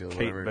 Steinfeld, Kate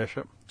whatever.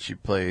 Bishop? She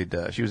played...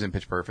 she was in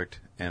Pitch Perfect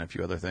and a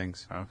few other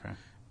things. Okay.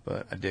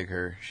 But I dig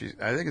her.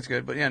 I think it's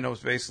good. But yeah, no,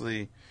 it's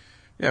basically...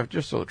 Yeah,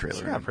 just saw the trailer.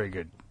 She's got a pretty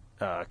good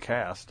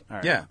cast. All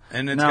right. Yeah,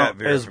 and it's now, got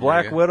Vera is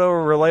Black Farmiga. Widow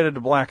related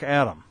to Black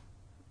Adam?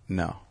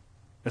 No.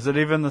 Is it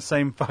even the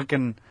same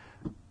fucking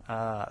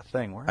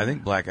thing? Where? I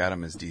think Black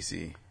Adam is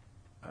DC.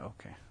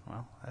 Okay.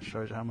 Well, that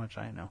shows you how much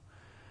I know.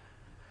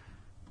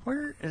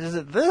 Where is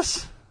it?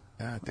 This?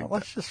 Yeah, I think Well,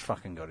 let's just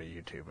fucking go to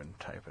YouTube and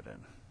type it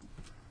in.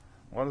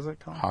 What is it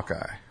called?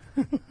 Hawkeye.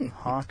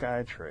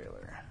 Hawkeye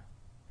trailer.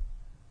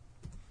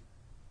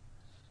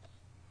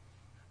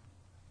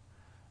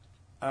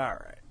 All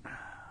right.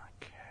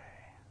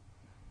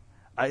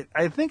 Okay.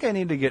 I think I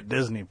need to get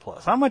Disney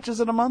Plus. How much is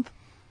it a month?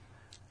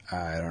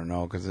 I don't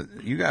know, because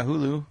you got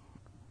Hulu.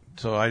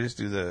 So I just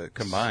do the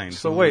combined.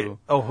 So Hulu, wait.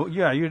 Oh,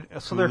 yeah.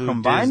 So they're Hulu,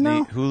 combined Disney,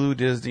 now? Hulu,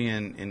 Disney,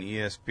 and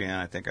ESPN.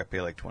 I think I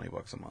pay like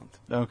 $20 a month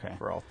Okay.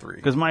 for all three.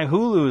 Because my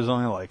Hulu is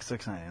only like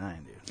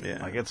 $6.99, dude.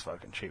 Yeah. Like, it's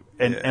fucking cheap.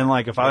 And Yeah. and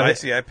like, if Well, I...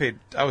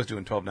 I was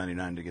doing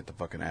 $12.99 to get the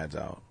fucking ads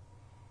out.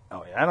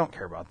 Oh, yeah. I don't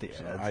care about the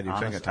ads. I do.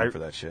 I ain't got time for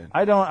that shit.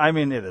 I don't... I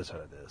mean, it is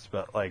what it is.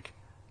 But, like,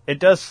 it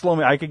does slow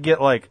me. I could get,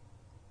 like,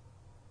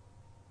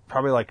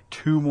 probably, like,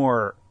 2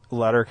 more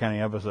Letterkenny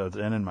episodes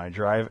in my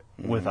drive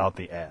without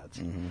the ads.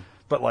 Mm-hmm.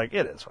 But, like,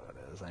 it is what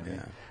it is. I mean,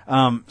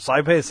 Yeah. so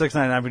I pay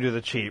 $6.99 to do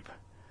the cheap.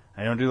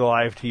 I don't do the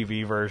live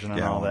TV version and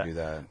Yeah, I all won't that. do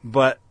that.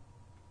 But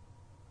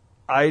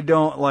I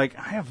don't like.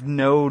 I have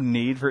no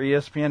need for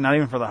ESPN. Not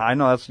even for the. I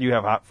know that's you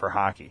have for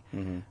hockey.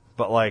 Mm-hmm.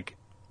 But like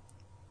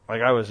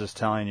I was just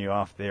telling you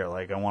off there.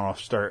 Like I want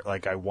to start.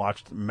 Like I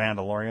watched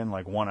Mandalorian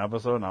like 1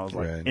 episode and I was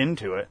like Right.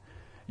 into it.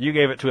 You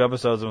gave it 2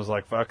 episodes and was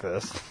like, fuck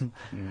this.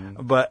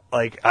 Mm-hmm. But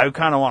like I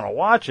kind of want to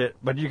watch it,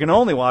 but you can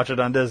only watch it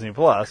on Disney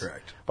Plus.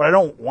 Correct. But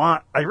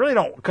I really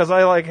don't, because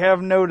I like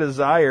have no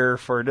desire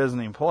for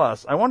Disney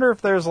Plus. I wonder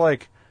if there's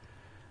like,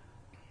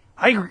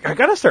 I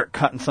got to start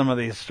cutting some of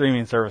these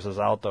streaming services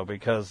out though,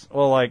 because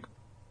well, like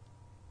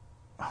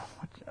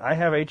I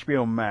have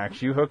HBO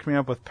Max. You hooked me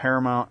up with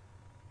Paramount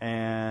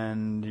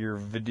and your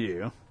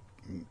Video.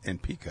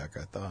 And Peacock,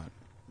 I thought.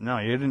 No,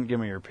 you didn't give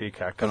me your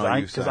Peacock Oh, no,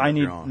 you signed I up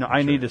need your own.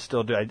 I need to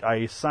still do.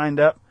 I signed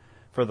up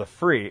for the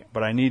free,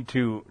 but I need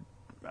to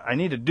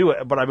do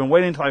it. But I've been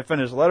waiting until I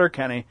finish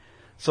Letterkenny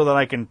so that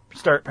I can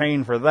start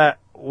paying for that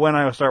when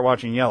I start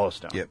watching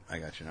Yellowstone. Yep, I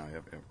got you now.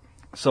 Yep.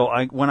 So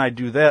when I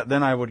do that,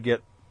 then I would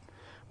get.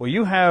 Well,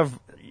 you have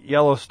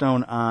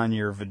Yellowstone on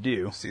your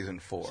Video Season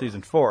 4.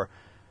 season 4,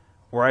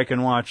 where I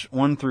can watch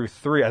 1 through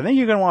 3. I think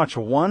you can watch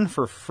 1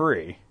 for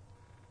free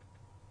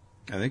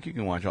I think you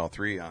can watch all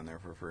 3 on there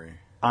for free.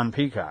 on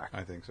Peacock.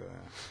 I think so,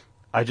 yeah.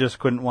 I just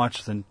couldn't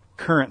watch the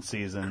current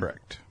season.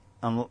 Correct.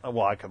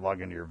 Well, I could log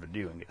into your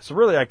Video and get. So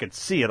really, I could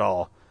see it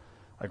all,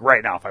 like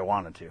right now if I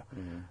wanted to.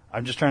 Mm-hmm.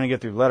 I'm just trying to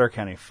get through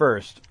Letterkenny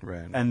first,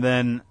 Right. and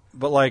then.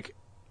 But like,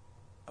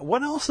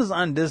 what else is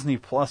on Disney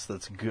Plus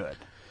that's good?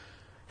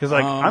 Because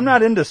like, I'm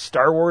not into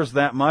Star Wars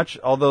that much.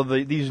 Although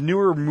these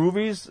newer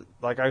movies,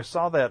 like I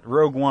saw that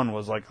Rogue One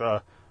was like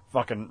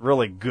fucking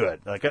really good.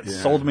 Like it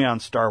sold me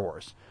on Star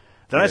Wars.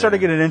 Then I started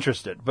getting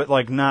interested, but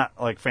like not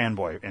like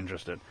fanboy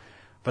interested.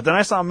 But then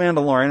I saw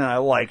Mandalorian and I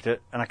liked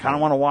it, and I kind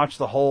of want to watch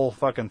the whole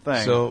fucking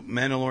thing. So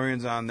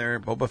Mandalorian's on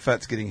there. Boba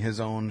Fett's getting his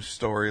own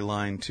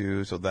storyline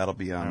too, so that'll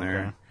be on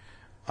there.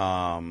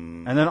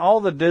 And then all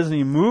the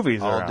Disney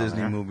movies are All on Disney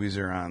there. movies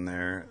are on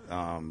there.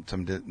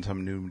 Some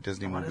new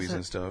Disney What movies is it?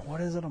 and stuff.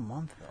 What is it a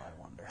month though? I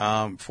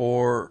wonder.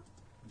 For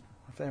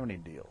If they have any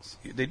deals.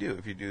 they do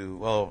if you do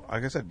well.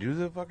 Like I said, do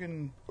the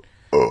fucking.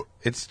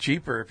 It's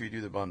cheaper if you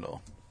do the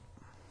bundle.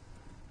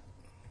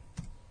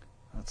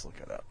 Let's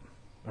look it up.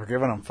 We're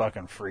giving them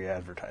fucking free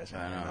advertising.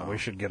 I know. We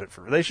should get it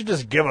for. They should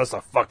just give us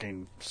a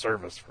fucking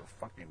service for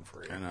fucking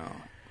free. I know.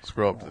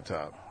 Scroll up to the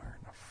top. Where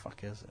the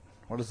fuck is it?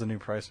 What is the new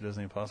price of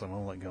Disney Plus? I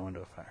won't let go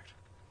into effect.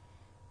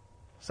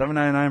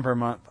 $7.99 per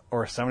month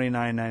or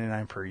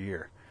 $79.99 per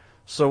year.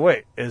 So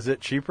wait, is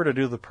it cheaper to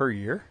do the per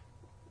year?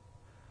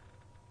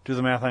 Do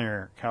the math on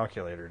your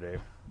calculator,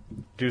 Dave.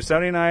 Do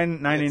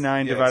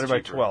 $79.99 divided by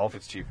cheaper. 12.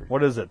 It's cheaper.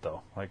 What is it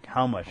though? Like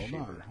how much Hold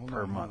cheaper on, per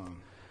hold month? on.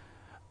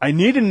 I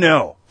need to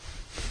know.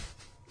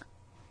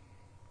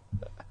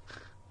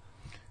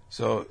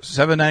 So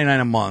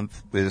 $7.99 a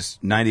month is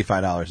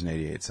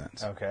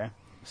 $95.88. Okay.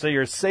 So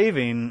you're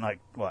saving like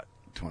what?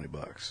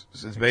 $20.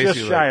 So it's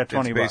basically shy like,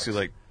 of $20. It's basically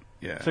like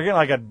yeah. So you're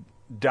getting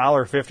like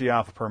 $1.50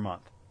 off per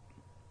month.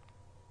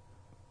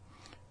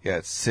 Yeah,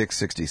 it's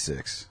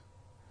 $6.66.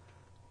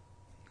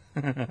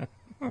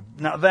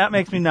 Now that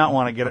makes me not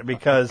want to get it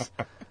because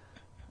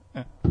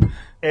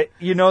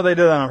You know they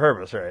did that on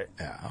purpose, right?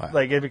 Yeah.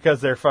 Like,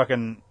 because they're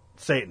fucking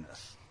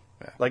Satanists.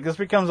 Yeah. Like, this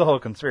becomes a whole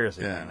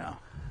conspiracy Yeah. right now.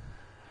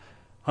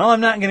 Well,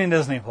 I'm not getting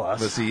Disney Plus.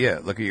 But see, yeah,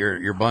 look at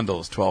your bundle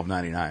is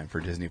 $12.99 for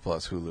Disney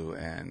Plus, Hulu,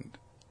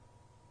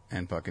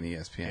 and fucking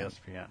ESPN.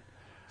 ESPN.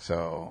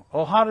 So,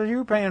 Well, how did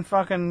you paying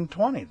fucking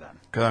 $20 then?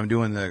 because I'm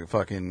doing the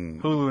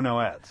fucking Hulu,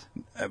 no ads.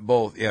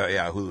 both.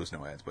 Yeah, Hulu's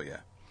no ads, but yeah,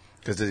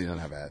 because Disney doesn't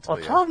have ads. Well,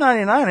 but yeah.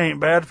 $12.99 ain't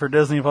bad for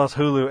Disney Plus,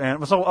 Hulu,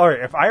 and so. All right,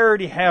 if I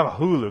already have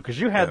Hulu, because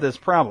you had Yeah. this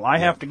problem, I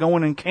have to go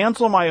in and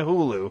cancel my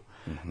Hulu,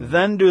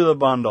 then do the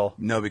bundle.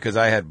 No, because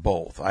I had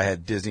both. I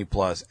had Disney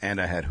Plus and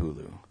I had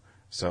Hulu.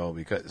 So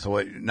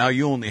now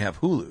you only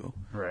have Hulu,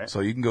 Right. So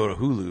you can go to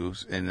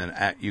Hulu's and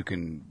then you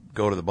can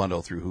go to the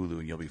bundle through Hulu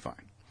and you'll be fine.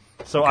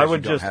 So Because I you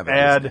would don't just have a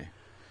add Disney.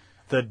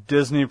 the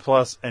Disney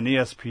Plus and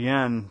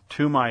ESPN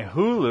to my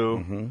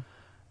Hulu,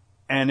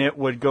 and it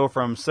would go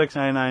from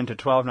 $6.99 to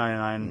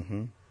 $12.99,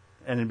 and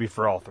it'd be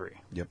for all three.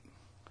 Yep,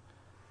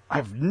 I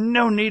have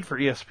no need for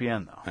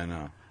ESPN though. I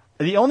know.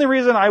 The only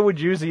reason I would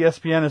use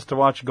ESPN is to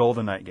watch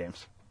Golden Knight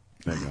games.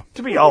 There you go.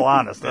 To be all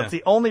honest, that's Yeah.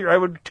 the only I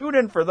would tune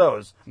in for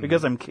those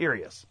because I'm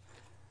curious.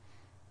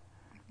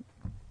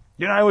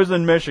 You know, I was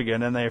in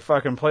Michigan and they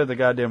fucking played the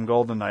goddamn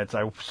Golden Knights.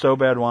 I so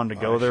bad wanted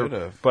to go I there,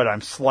 should've. but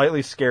I'm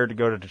slightly scared to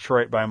go to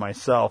Detroit by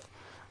myself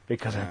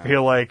because I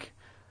feel like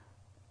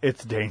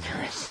it's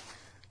dangerous.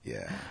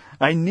 Yeah,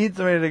 I need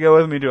somebody to go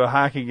with me to a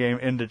hockey game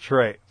in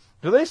Detroit.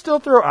 Do they still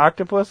throw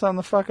octopus on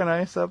the fucking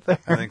ice up there?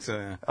 I think so.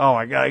 Yeah. Oh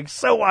my god!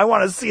 I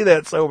want to see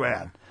that so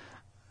bad.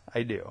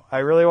 I do. I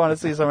really want to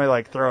see somebody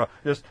like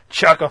just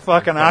chuck a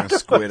fucking octopus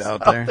squid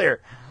out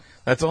there.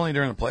 That's only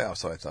during the playoffs,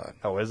 so I thought.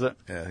 Oh, is it?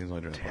 Yeah, I think it's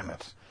only during Damn the it.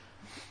 playoffs.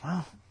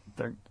 Well,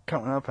 they're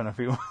coming up in a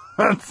few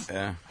months.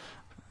 Yeah,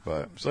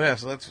 but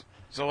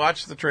so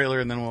watch the trailer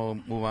and then we'll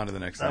move on to the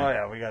next thing. Oh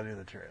yeah, we gotta do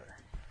the trailer.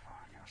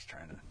 Fuck, I was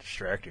trying to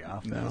distract you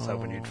off that. I was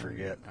hoping you'd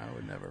forget. I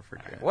would never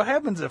forget. What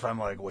happens if I'm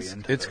like way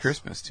into It's this?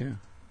 Christmas too.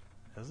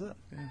 Is it?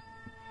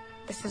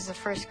 This is the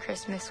first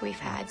Christmas we've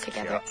had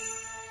together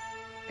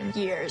in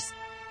years.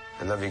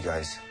 I love you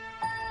guys.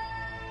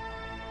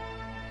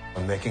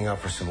 I'm making up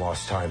for some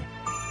lost time.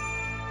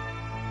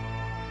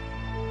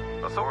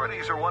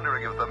 Authorities are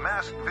wondering if the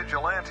masked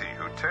vigilante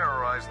who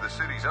terrorized the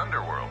city's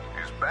underworld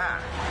is back.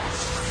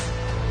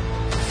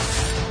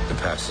 The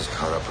past has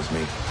caught up with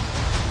me.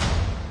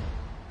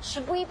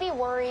 Should we be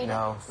worried?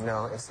 No,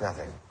 it's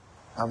nothing.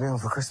 I'll be home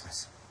for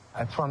Christmas.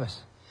 I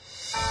promise.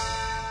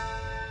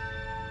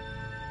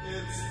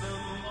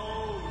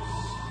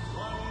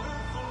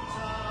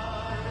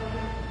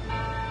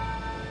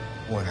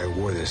 When I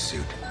wore this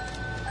suit,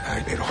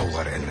 I made a whole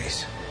lot of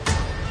enemies.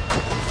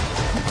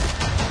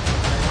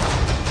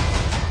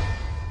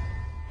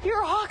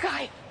 You're a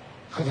Hawkeye.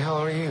 Who the hell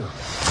are you?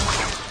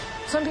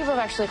 Some people have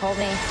actually called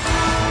me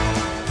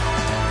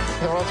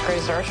the world's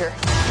greatest archer.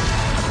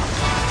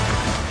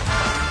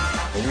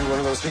 Are you one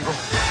of those people?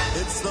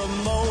 It's the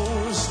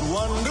most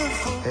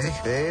wonderful. Hey,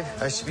 babe,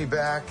 I should be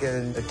back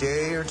in a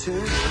day or two.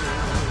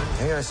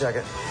 Hang on a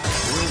second.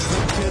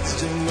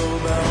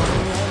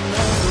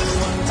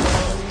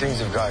 Things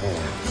have gotten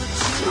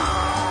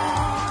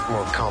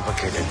more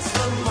complicated.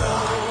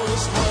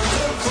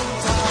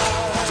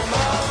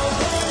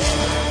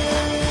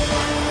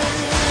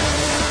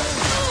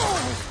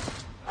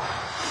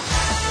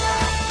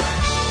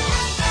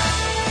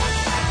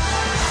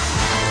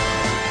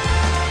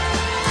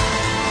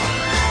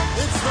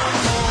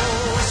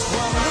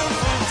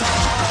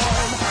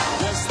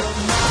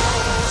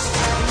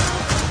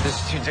 This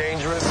is too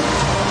dangerous.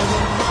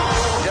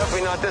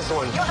 Definitely not this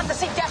one. You don't have to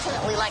say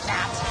definitely like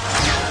that.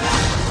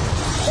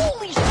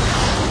 Holy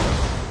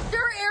shit! There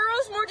are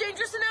arrows more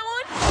dangerous than that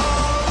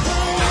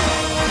one?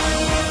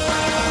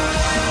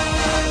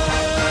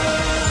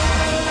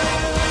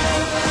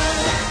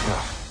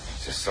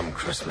 It's just some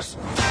Christmas.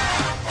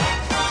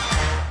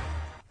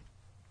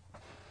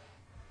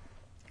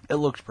 It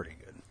looks pretty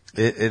good.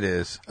 It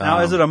is. Now,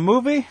 is it a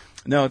movie?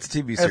 No, it's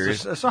a TV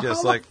series. So how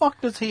just the like fuck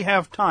does he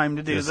have time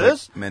to do just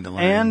this? like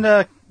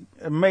Mandalorian.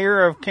 And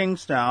mayor of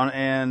Kingstown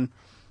and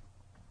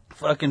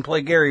fucking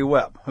play Gary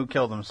Webb, who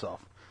killed himself.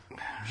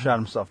 Shot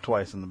himself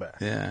twice in the back.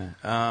 yeah.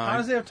 How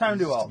does he have time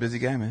to do He's all a busy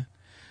guy, man.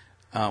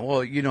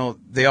 Well,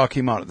 they all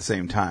came out at the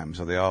same time,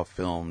 so they all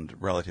filmed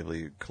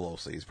relatively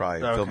closely. He's probably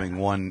filming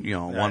one,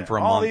 one for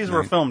a month. All these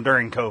were filmed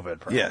during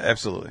COVID. Probably. Yeah,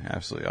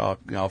 absolutely.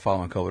 All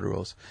following COVID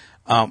rules.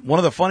 One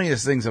of the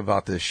funniest things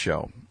about this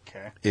show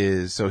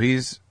is, so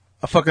he's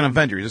a fucking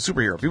Avenger. He's a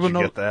superhero. People Did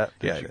you know get that?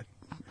 Yeah. Did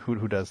you?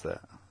 Who does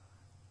that?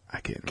 I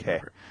can't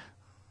K.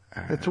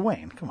 remember. It's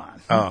Wayne. Come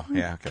on. Oh,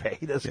 yeah. Okay. K.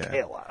 He does Yeah. K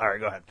a lot. All right,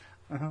 go ahead.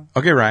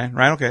 Okay, Ryan.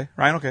 Ryan, okay.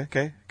 Ryan, okay.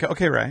 Okay.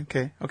 Okay, Ryan.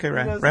 Okay. Okay,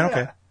 Ryan. does Ryan,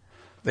 that?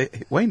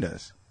 okay. Wayne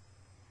does.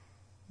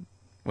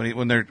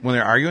 When they're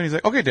arguing, he's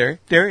like, okay, Derry,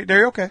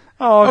 okay.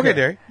 Oh, okay.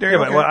 Derry, Yeah,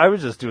 but okay. I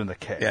was just doing the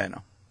K. Yeah, I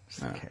know.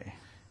 K.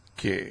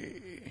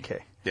 K. K.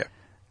 Yeah.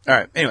 All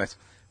right. Anyways,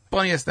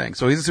 funniest thing.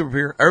 So he's a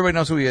superhero. Everybody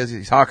knows who he is.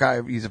 He's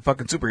Hawkeye. He's a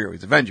fucking superhero.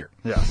 He's Avenger.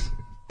 Yes.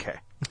 K.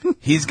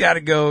 He's got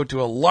to go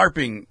to a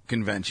LARPing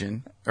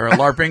convention or a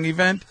LARPing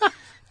event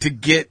to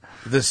get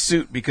the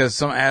suit because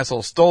some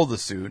asshole stole the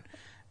suit.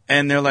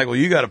 And they're like, well,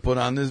 you got to put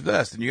on this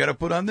vest and you got to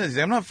put on this. He's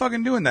like, I'm not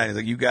fucking doing that. He's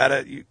like, you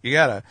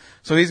gotta.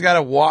 So he's got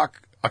to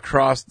walk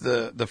across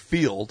the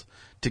field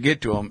to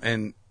get to him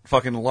and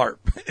fucking LARP.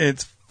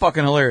 It's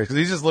fucking hilarious because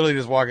he's just literally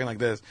just walking like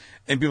this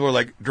and people are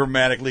like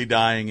dramatically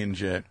dying and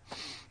shit.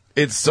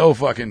 It's so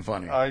fucking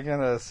funny. I'm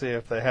gonna see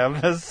if they have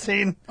this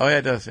scene. Oh yeah,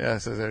 it does. Yeah, it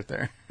says right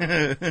there.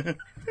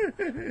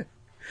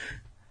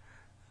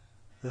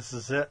 This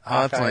is it.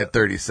 Oh, it's only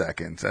 30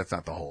 seconds. That's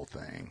not the whole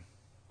thing.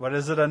 But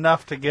is it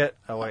enough to get...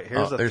 Oh, wait,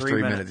 here's there's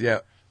 3 minutes. Yeah.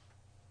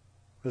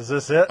 Is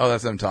this it? Oh,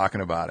 that's them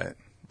talking about it.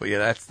 But yeah,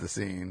 that's the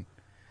scene.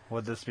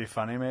 Would this be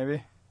funny,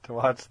 maybe? To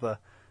watch the...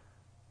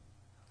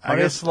 I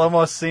guess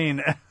slow-mo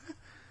scene.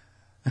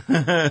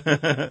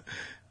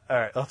 All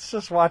right, let's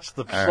just watch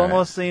the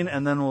slow-mo scene,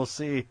 and then we'll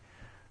see...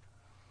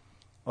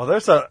 Well,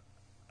 there's a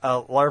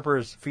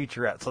LARPers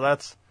featurette, so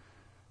that's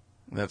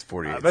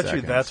 48 I bet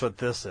seconds. you that's what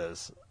this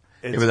is.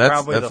 It's but that's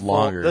probably the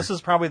longer. This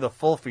is probably the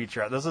full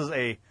featurette. This is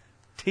a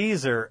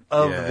teaser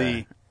of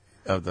the...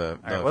 Of the...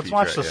 All right, let's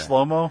watch the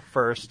slow-mo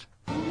first.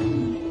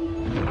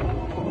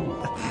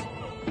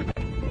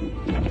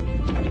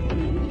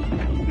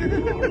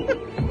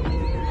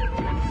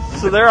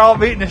 So they're all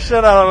beating the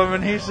shit out of him,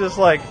 and he's just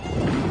like...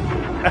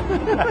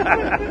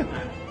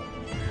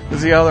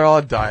 See how they're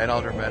all dying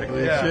all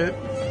dramatically Yeah. and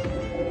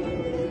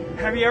shit?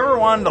 Have you ever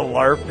wanted to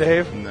LARP,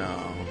 Dave?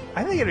 No.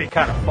 I think it'd be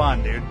kind of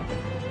fun, dude.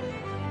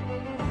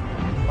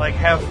 Like,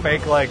 have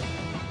fake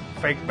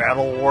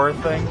battle war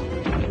thing.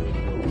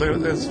 Look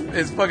at this.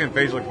 His fucking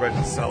facial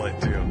expression sell it,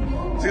 too.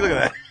 See, look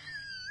at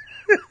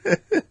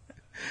that.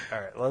 All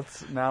right,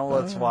 let's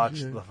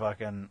watch the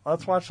fucking...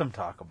 Let's watch them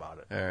talk about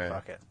it. All right.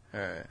 Fuck it. All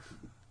right.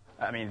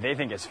 I mean, they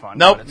think it's fun,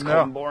 Nope. but it's cold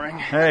and boring.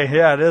 Hey,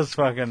 yeah, it is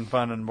fucking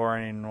fun and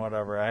boring and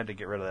whatever. I had to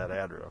get rid of that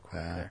ad real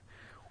quick there.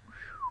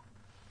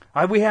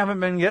 We haven't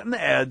been getting the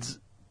ads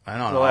I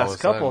don't the know. last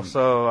couple,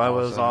 so I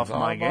was off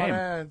my game.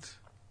 Ads.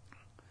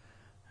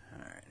 All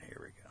right, here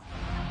we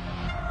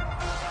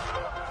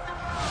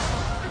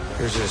go.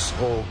 There's this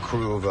whole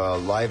crew of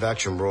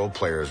live-action role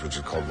players, which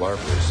is called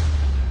LARPers.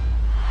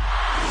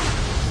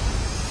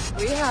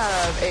 We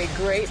have a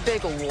great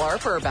big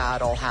LARPer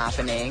battle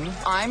happening.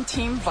 I'm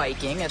Team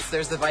Viking.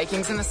 There's the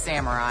Vikings and the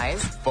Samurais.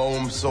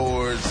 Foam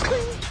swords,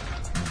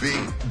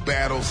 big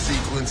battle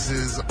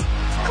sequences.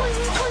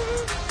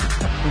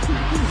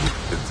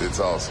 It's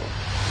awesome.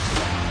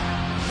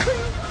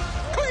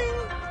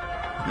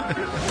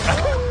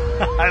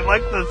 I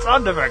like the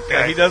sound effect.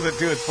 Yeah, he does it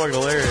too. It's fucking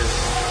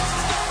hilarious.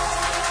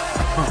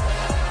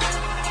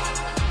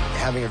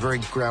 Having a very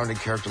grounded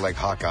character like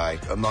Hawkeye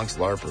amongst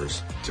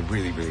LARPers, it's a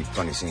really, really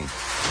funny scene.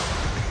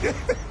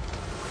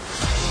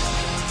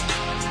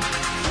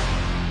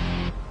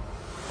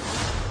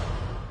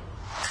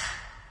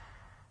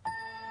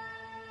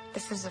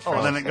 This is the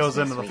Oh, then it goes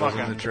into the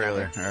fucking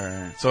trailer. All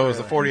right. So it was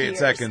the 48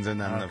 seconds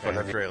and then the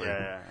fucking trailer.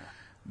 Yeah.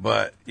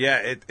 But yeah,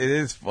 it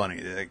is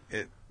funny.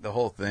 The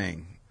whole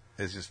thing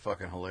is just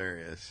fucking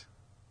hilarious.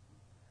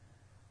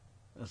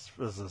 This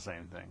is the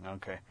same thing.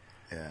 Okay.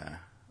 Yeah.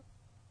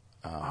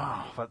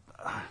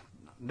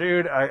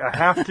 Dude, I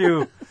have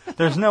to.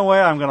 There's no way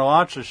I'm going to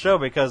watch the show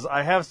because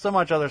I have so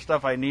much other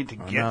stuff I need to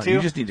get to.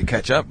 You just need to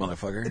catch up,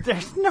 motherfucker.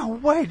 There's no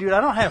way, dude.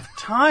 I don't have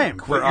time.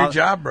 Quit your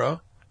job,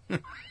 bro.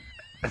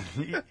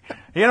 You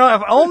know,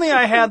 if only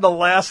I had the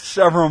last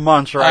several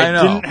months where I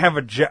didn't have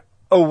a job.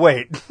 Oh,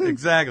 wait.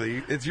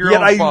 Exactly. It's your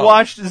Yet own fault. I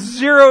watched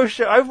zero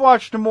show. I've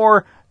watched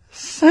more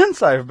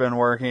since I've been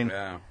working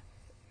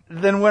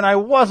than when I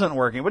wasn't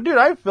working. But dude,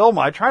 I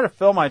try to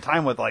fill my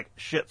time with like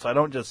shit so I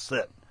don't just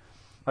sit.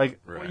 Like,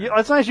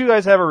 it's nice you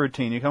guys have a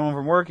routine. You come home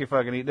from work, you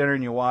fucking eat dinner,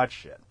 and you watch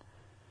shit.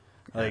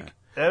 Like,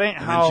 that ain't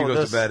and how then she goes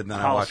this to bed, and then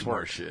I house watch more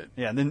works. shit.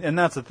 Yeah, and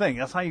that's the thing.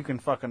 That's how you can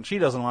fucking... She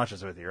doesn't watch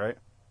this with you, right?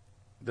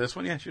 This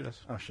one, yeah, she does.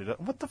 Oh, she does?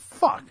 What the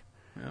fuck?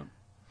 Yeah.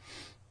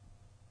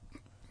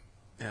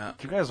 Yeah.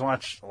 You guys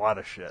watch a lot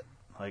of shit.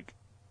 Like,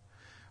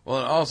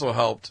 well, it also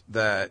helped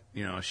that,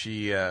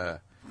 she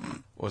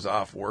was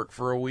off work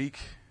for a week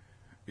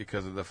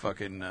because of the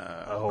fucking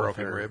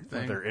broken rib thing.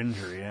 With their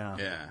injury, yeah.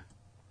 Yeah.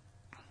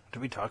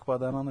 Did we talk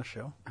about that on the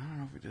show? I don't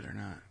know if we did or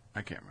not.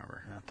 I can't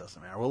remember. That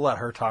doesn't matter. We'll let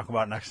her talk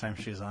about it next time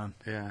she's on.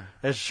 Yeah.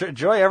 Is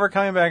Joy ever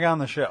coming back on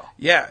the show?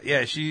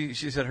 Yeah. She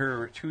said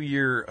her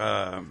 2-year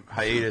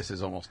hiatus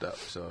is almost up,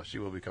 so she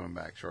will be coming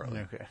back shortly.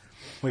 Okay.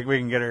 We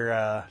can get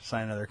her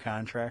sign another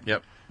contract.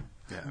 Yep.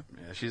 Yeah.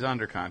 She's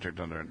under contract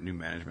under new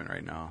management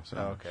right now. So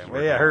okay.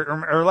 Well, yeah.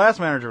 Her last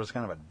manager was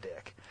kind of a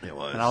dick. It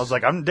was. And I was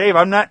like, I'm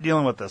not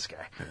dealing with this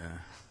guy. Yeah.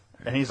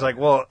 And he's like,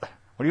 well, what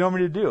do you want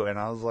me to do? And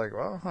I was like,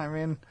 well, I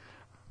mean,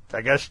 I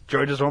guess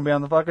Joy just won't be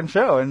on the fucking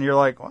show. And you're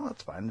like, well,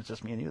 that's fine. It's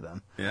just me and you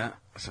then. Yeah.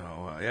 So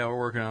we're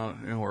working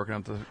out the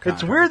contract.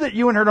 It's weird that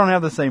you and her don't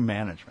have the same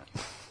management.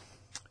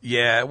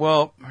 Yeah.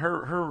 Well,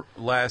 her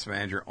last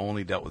manager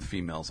only dealt with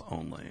females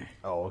only.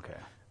 Oh, okay.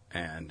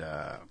 And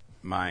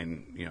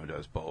mine,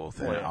 does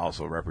both, and it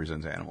also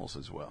represents animals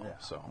as well. Yeah.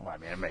 So well, I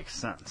mean, it makes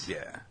sense.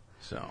 Yeah.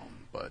 So,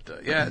 but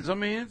yeah. So I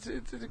mean, it's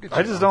a good.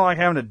 I just don't like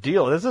having to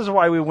deal. This is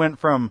why we went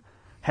from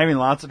having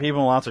lots of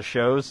people and lots of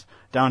shows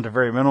down to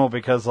very minimal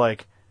because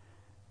like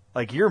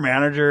your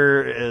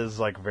manager is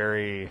like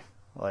very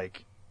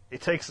like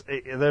it takes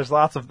there's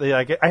lots of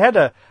like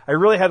I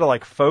really had to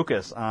like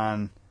focus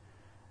on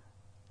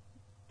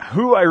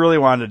who I really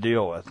wanted to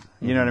deal with.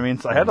 You know what I mean?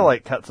 So I had to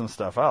like cut some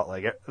stuff out.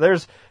 Like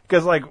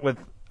because like with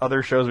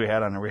other shows we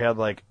had on there, we had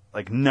like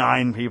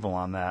 9 people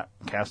on that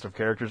cast of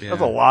characters. That's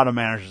a lot of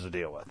managers to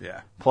deal with.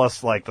 Yeah.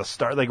 Plus like the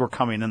start, like were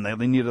coming in,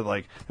 they needed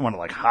like they wanted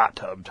like hot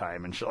tub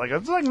time and shit. Like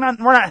it's like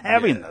we're not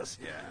having this.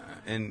 Yeah.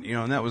 And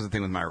and that was the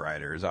thing with my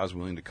writers. I was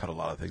willing to cut a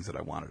lot of things that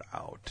I wanted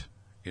out.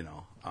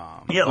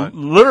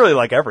 Literally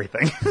like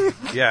everything.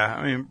 Yeah,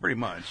 I mean pretty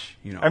much.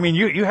 I mean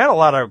you had a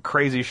lot of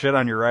crazy shit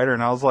on your writer,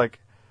 and I was like,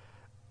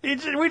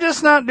 we're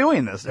just not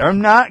doing this.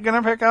 I'm not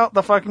gonna pick out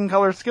the fucking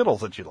colored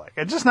Skittles that you like.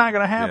 It's just not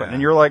gonna happen. Yeah.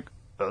 And you're like,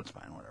 oh, it's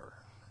fine, whatever.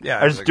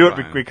 Yeah, I just do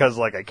it because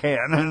like I can,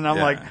 and I'm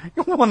like,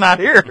 well, not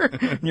here.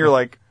 And you're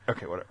like,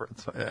 okay, whatever,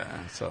 it's fine.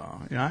 Yeah, so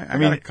I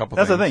mean, got a couple.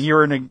 That's things. the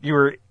thing. You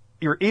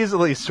were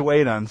easily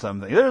swayed on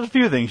something. There's a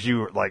few things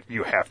you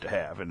have to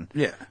have, and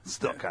it's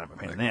still kind of a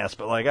pain in the ass.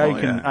 But like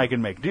I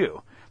can make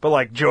do. But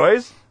like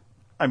Joy's,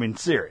 I mean,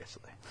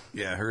 seriously.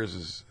 Yeah, hers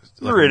is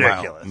like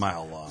ridiculous. A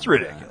mile long. It's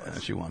ridiculous. Yeah,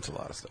 she wants a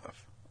lot of stuff.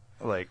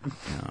 Like,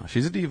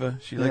 she's a diva.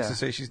 She likes to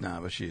say she's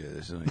not, but she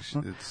is.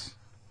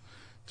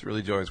 It's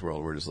really Joy's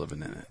world. We're just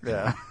living in it.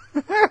 Yeah.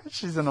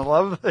 She's gonna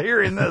love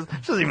hearing this.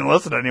 She doesn't even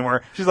listen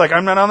anymore. She's like,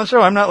 I'm not on the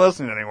show. I'm not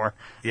listening anymore.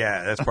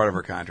 Yeah, that's part of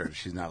her contract.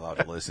 She's not allowed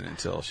to listen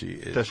until she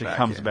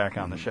comes back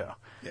on the show.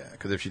 Yeah,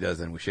 because if she does,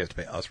 then she has to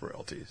pay us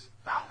royalties.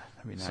 Oh,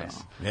 that'd be nice.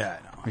 So, yeah,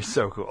 I know. It'd be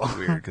so cool. It's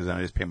weird because then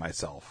I just pay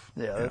myself.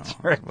 Yeah, that's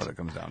right. That's what it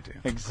comes down to.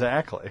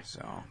 Exactly.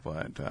 So,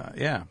 but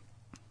yeah.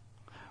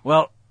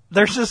 Well,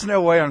 there's just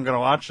no way I'm going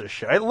to watch this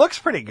show. It looks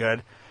pretty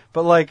good,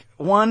 but like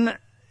one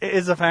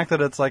is the fact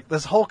that it's like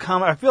this whole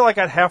I feel like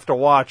I'd have to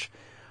watch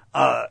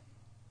a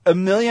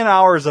million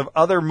hours of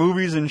other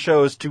movies and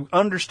shows to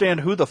understand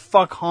who the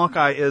fuck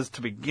Hawkeye is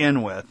to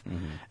begin with,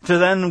 to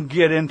then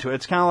get into it.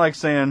 It's kind of like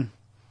saying,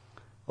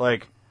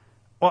 like,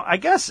 well, I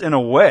guess in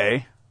a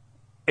way,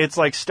 it's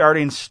like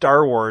starting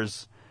Star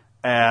Wars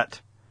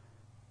at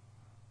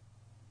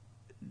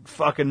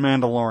fucking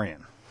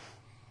Mandalorian,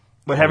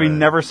 but having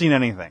never seen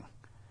anything.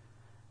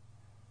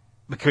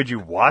 Could you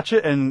watch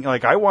it? And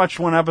like, I watched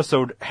one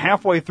episode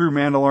halfway through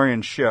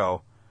Mandalorian's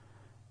show.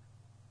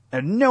 I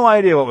had no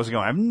idea what was going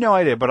on. I have no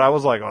idea, but I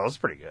was like, oh, that's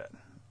pretty good.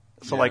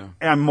 So like,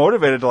 I'm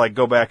motivated to like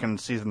go back and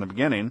see from the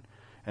beginning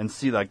and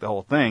see like the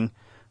whole thing.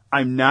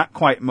 I'm not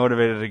quite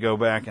motivated to go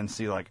back and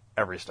see like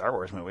every Star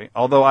Wars movie.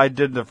 Although I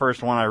did the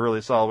first one I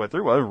really saw all the way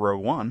through was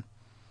Rogue One.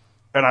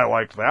 And I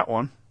liked that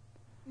one.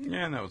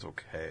 Yeah, and that was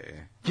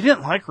okay. You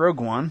didn't like Rogue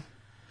One?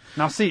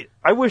 Now, see,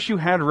 I wish you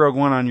had Rogue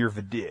One on your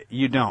video.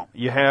 You don't.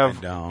 You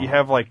have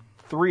like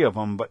 3 of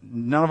them, but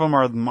none of them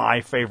are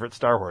my favorite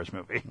Star Wars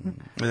movie.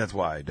 And that's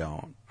why I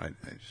don't. I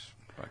just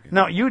fucking...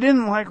 No, you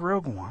didn't like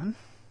Rogue One?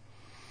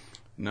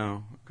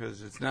 No,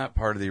 because it's not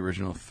part of the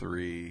original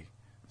 3.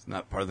 It's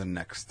not part of the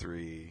next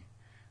 3,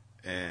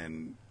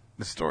 and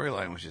the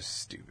storyline was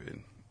just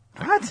stupid.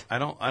 What? I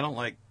don't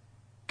like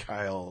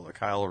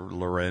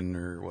Kylo Ren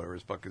or whatever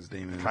his fuck his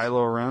name is.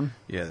 Kylo Ren?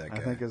 Yeah, that guy. I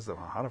think is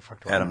how the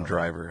fuck do I Adam know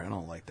Driver. I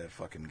don't like that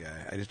fucking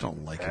guy. I just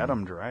don't like him.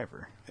 Adam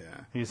Driver. Yeah.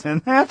 He's in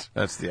that?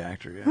 That's the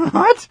actor, yeah.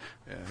 What?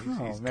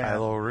 Yeah, he's man.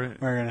 Kylo Ren.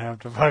 We're going to have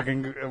to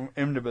fucking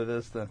IMDb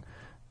this then.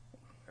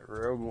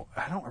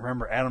 I don't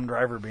remember Adam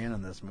Driver being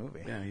in this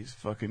movie. Yeah, he's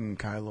fucking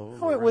Kylo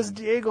Oh, it was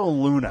Diego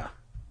Luna.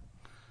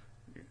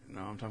 No,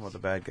 I'm talking about the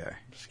bad guy.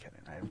 Just kidding.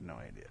 I have no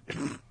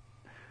idea.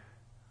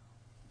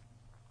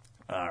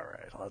 All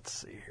right, let's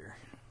see here.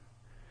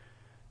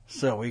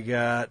 So we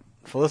got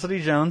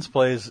Felicity Jones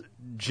plays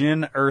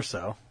Jyn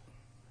Erso.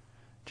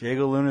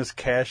 Diego Luna is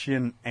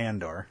Cassian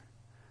Andor.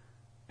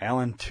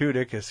 Alan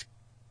Tudyk is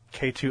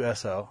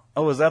K2SO.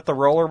 Oh, is that the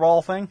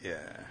rollerball thing?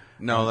 Yeah.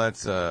 No,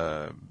 that's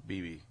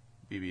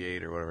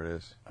BB-8 or whatever it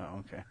is.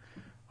 Oh, okay.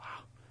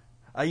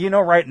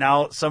 Wow. Right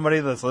now,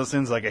 somebody that's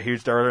listening is like a huge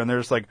Star Wars, and they're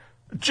just like,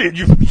 Jyn,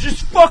 you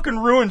just fucking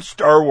ruined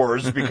Star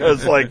Wars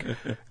because, like,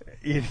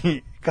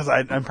 because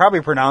I'm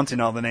probably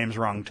pronouncing all the names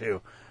wrong,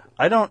 too.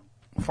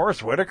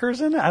 Forrest Whitaker's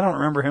in it? I don't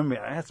remember him.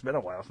 It's been a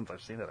while since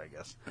I've seen it, I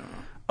guess.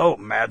 Oh,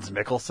 Mads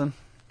Mikkelsen.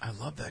 I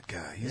love that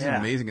guy. He's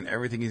amazing in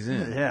everything he's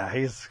in. Yeah,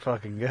 he's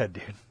fucking good,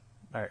 dude.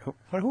 All right,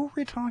 who are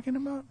we talking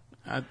about?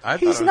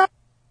 He's not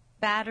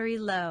battery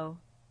low.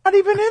 Not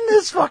even in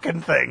this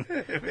fucking thing.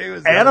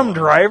 Adam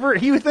Driver?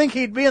 He would think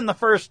he'd be in the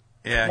first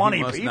 20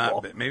 he must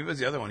people. Not, maybe it was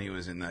the other one he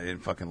was in that I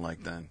didn't fucking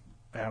like then.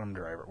 Adam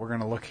Driver. We're going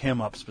to look him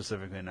up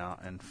specifically now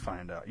and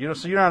find out.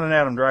 So you're not an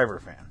Adam Driver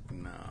fan?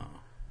 No.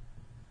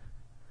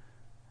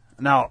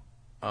 Now,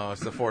 oh,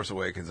 it's The Force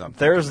Awakens.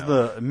 There's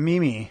the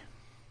Mimi.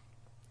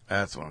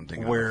 That's what I'm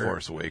thinking of. The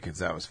Force Awakens.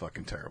 That was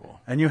fucking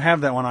terrible. And you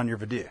have that one on your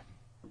video.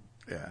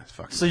 Yeah, it's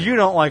fucking So you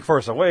don't like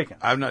Force Awakens?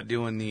 I'm not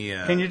doing the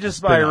Can you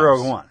just buy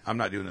Rogue One? I'm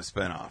not doing the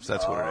spin-offs.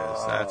 That's what it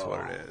is. That's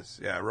what it is.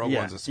 Yeah, Rogue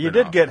One's a spin-off. You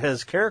did get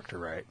his character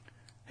right.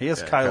 He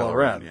is Kylo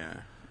Ren.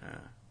 Yeah.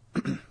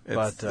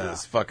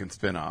 It's fucking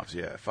spin-offs.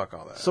 Yeah, fuck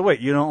all that. So wait,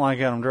 you don't like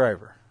Adam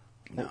Driver?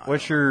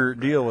 What's your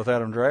deal with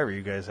Adam Driver?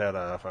 You guys had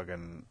a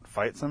fucking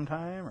fight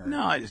sometime? Or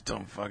No, I just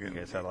don't fucking... You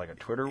guys had like a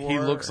Twitter war? He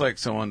looks like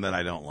someone that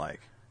I don't like.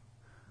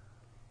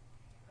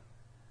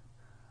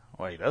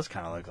 Well, he does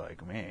kind of look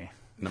like me.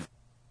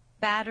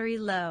 Battery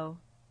low.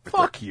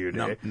 Fuck you,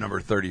 dude. Number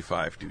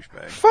 35,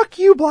 douchebag. Fuck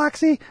you,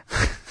 Bloxy.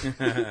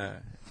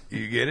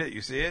 You get it?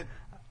 You see it?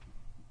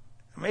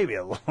 Maybe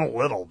a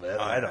little bit.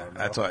 I don't know.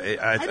 That's why.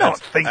 I don't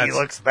think he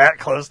looks that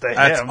close to him.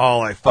 That's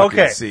all I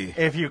fucking see.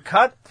 If you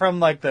cut from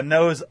like the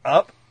nose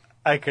up,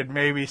 I could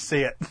maybe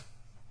see it.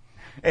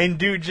 And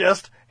do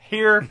just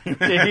here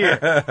to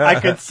here. I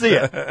could see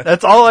it.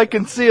 That's all I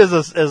can see is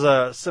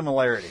a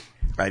similarity.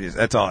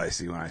 That's all I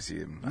see when I see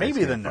him.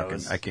 Maybe the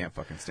nose. I can't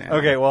fucking stand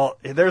Okay, him. well,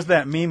 there's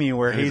that meme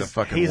where he's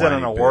at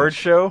an award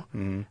show.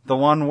 Mm-hmm. The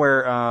one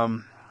where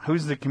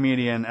who's the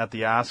comedian at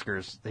the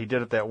Oscars? He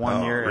did it that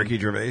one year. Ricky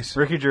Gervais.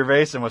 Ricky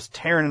Gervais, and was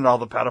tearing at all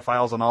the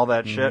pedophiles and all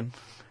that shit.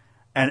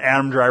 And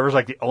Adam Driver's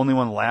like the only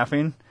one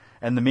laughing.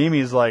 And the meme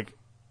is like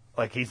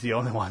he's the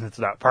only one that's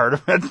not part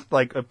of it,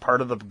 like a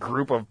part of the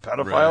group of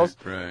pedophiles.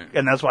 Right.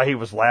 And that's why he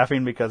was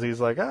laughing, because he's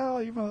like, oh,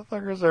 you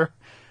motherfuckers are.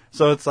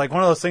 So it's like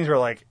one of those things where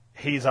like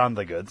he's on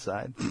the good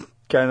side,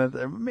 kind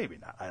of. Maybe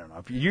not. I don't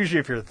know. Usually,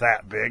 if you're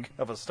that big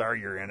of a star,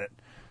 you're in it.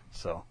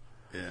 So.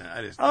 Yeah,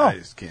 I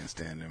just can't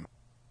stand him.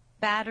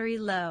 Battery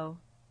low.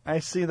 I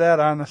see that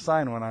on the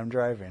sign when I'm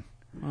driving.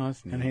 Oh,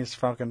 that's neat. And he's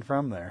fucking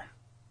from there.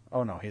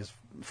 Oh, no, he's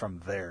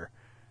from there.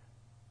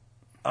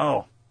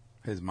 Oh.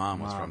 His mom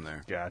was from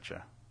there.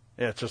 Gotcha.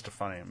 Yeah, it's just a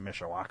funny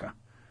Mishawaka.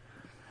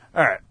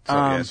 All right.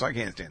 So I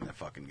can't stand that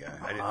fucking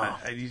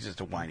guy. He's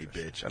just a whiny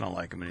bitch. I don't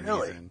like him in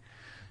anything.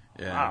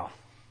 Yeah. Wow.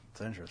 It's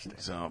interesting.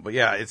 So, but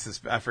yeah, it's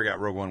this. I forgot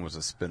Rogue One was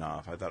a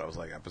spin-off. I thought it was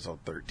like episode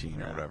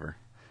 13 or whatever.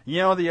 You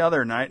know, the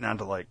other night, not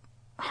to like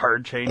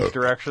hard change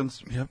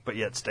directions, but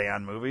yet stay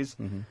on movies,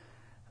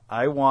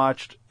 I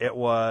watched, it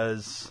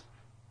was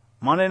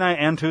Monday night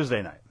and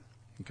Tuesday night.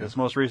 Okay. This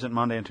most recent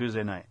Monday and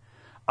Tuesday night.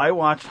 I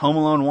watched Home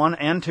Alone 1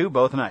 and 2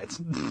 both nights.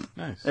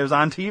 Nice. It was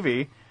on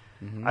TV.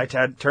 I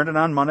turned it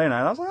on Monday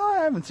night. I was like,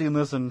 I haven't seen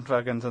this since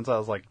I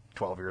was like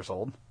 12 years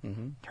old.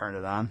 Turned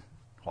it on.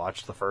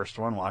 Watched the first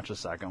one. Watched the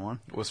second one.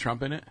 Was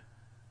Trump in it?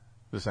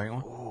 The second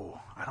one? Ooh,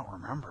 I don't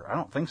remember. I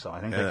don't think so. I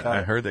think they cut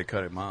I heard they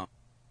cut him out.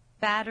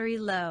 Battery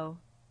low.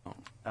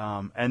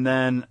 And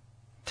then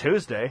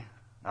Tuesday,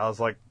 I was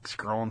like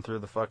scrolling through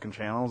the fucking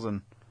channels,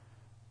 and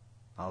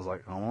I was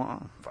like,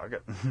 oh, fuck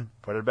it.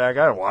 Put it back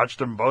on. Watched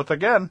them both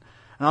again.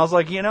 And I was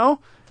like,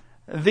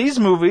 these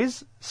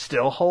movies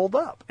still hold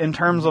up in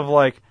terms of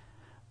like,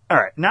 all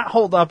right, not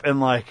hold up in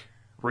like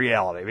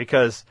reality,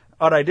 because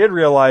what I did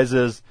realize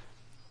is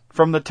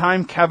from the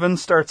time Kevin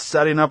starts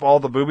setting up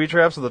all the booby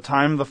traps to the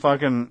time the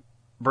fucking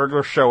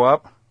burglars show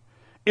up,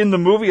 in the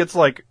movie it's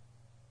like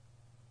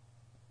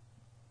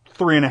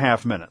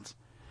 3.5 minutes.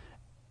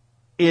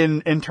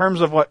 In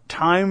terms of what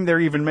time they're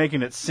even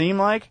making it seem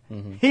like,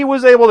 he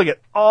was able to get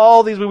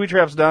all these booby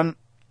traps done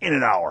in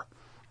an hour.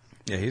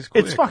 Yeah, he's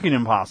quick. It's fucking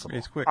impossible.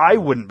 He's quick. I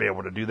wouldn't be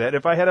able to do that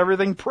if I had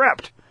everything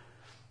prepped.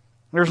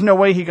 There's no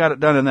way he got it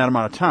done in that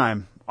amount of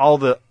time.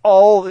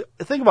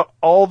 Think about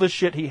all the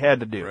shit he had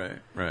to do.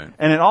 Right.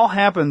 And it all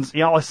happens,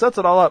 he sets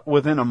it all up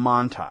within a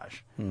montage.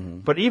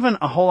 But even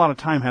a whole lot of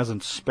time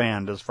hasn't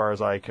spanned as far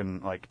as I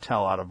can like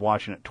tell out of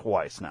watching it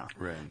twice now.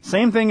 Right.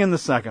 Same thing in the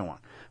second one.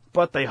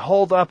 But they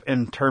hold up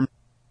in terms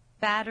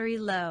Battery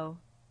low.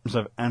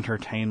 of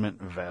entertainment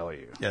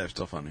value. Yeah, they're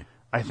still funny.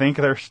 I think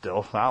they're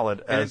still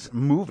solid as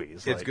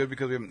movies. It's good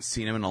because we haven't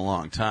seen them in a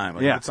long time.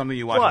 Like, Yeah. if it's something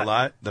you watch a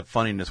lot, the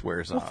funniness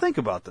wears Well, off. think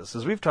about this,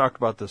 as we've talked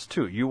about this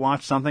too. You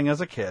watch something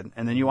as a kid,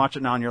 and then you watch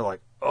it now, and you're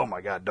like, oh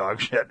my god, dog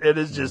shit. It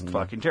is just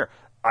fucking terrible.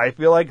 I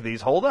feel like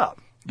these hold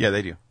up. Yeah,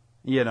 they do.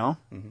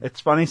 It's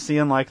funny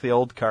seeing like the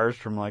old cars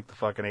from like the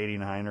fucking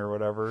 89 or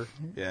whatever.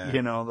 Yeah.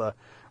 The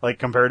like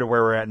compared to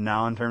where we're at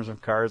now in terms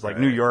of cars, like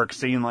Right. New York,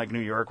 seeing like New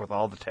York with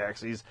all the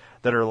taxis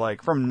that are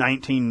like from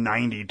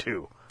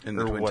 1992. And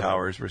the or Twin whatever.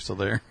 Towers were still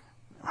there.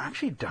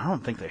 Actually, I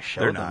don't think they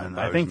showed They're them. not. in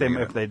I I was think making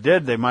if a- they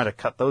did, they might have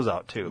cut those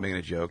out too. Making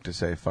a joke to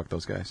say, fuck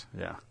those guys.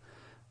 Yeah.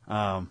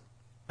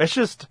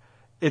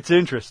 It's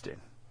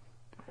interesting.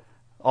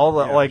 All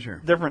the, Yeah,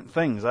 sure. different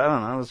things. I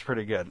don't know. It was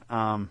pretty good.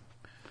 And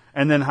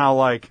then how,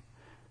 like,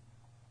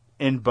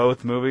 in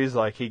both movies,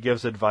 like, he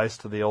gives advice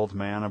to the old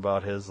man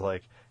about his,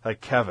 like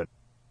Kevin.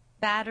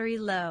 Battery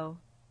low.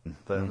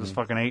 This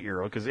fucking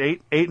 8-year-old. Because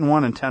 8 in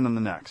one and 10 in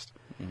the next.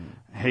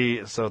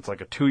 So it's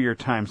like a 2-year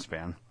time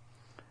span.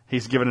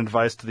 He's given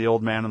advice to the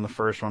old man in the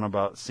first one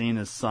about seeing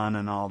his son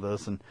and all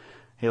this, and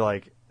he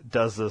like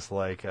does this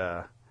like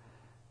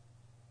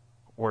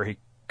where he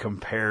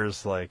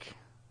compares like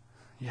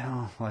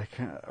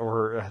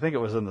or I think it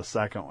was in the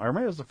second one, or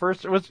maybe it was the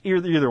first. It was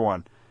either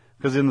one,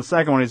 because in the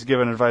second one he's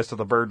giving advice to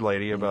the bird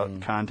lady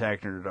about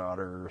contacting her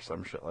daughter or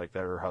some shit like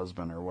that, or her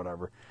husband or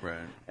whatever.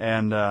 Right.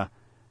 And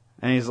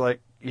he's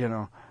like,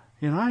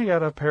 I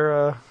got a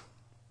pair of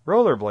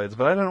rollerblades,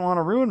 but I didn't want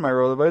to ruin my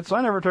rollerblades, so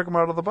I never took them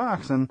out of the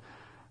box. And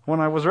when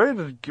I was ready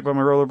to put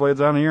my rollerblades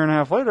on 1.5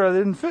 years later, they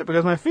didn't fit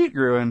because my feet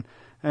grew.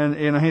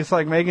 And he's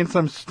like making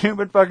some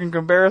stupid fucking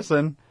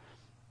comparison.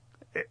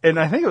 and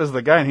I think it was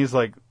the guy, and he's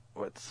like,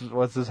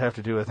 what's this have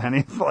to do with it? And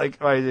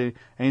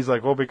he's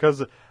like, well,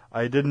 because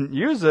I didn't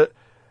use it.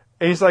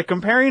 And he's like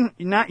comparing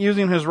not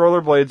using his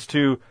rollerblades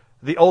to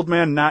the old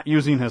man not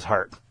using his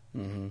heart.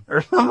 Mm-hmm.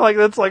 Or something like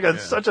that's like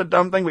such a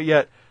dumb thing, but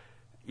yet,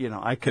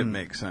 I can... It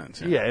makes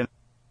sense. Yeah.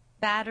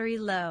 Battery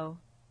low.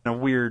 In a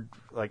weird,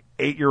 like,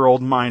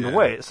 8-year-old mind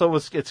way. So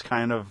it's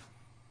kind of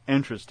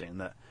interesting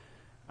that,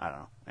 I don't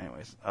know.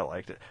 Anyways, I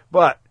liked it.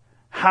 But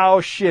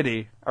how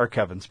shitty are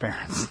Kevin's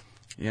parents?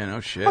 Yeah,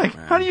 no shit, like,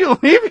 man. how do you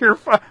leave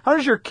how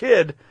does your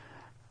kid...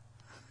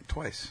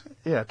 Twice.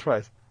 Yeah,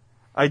 twice.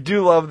 I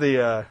do love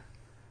the,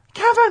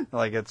 Kevin!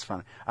 Like, it's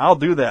funny. I'll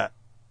do that,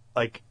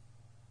 like,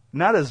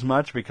 not as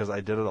much because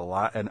I did it a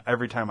lot, and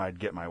every time I'd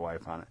get my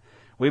wife on it,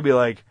 we'd be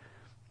like,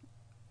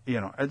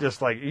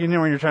 just like, when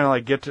you're trying to,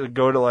 like, get to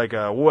go to, like,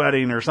 a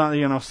wedding or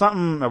something,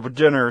 something, a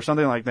dinner or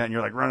something like that, and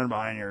you're, like, running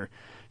by, and you're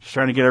just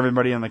trying to get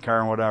everybody in the car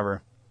and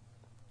whatever.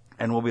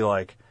 And we'll be,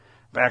 like,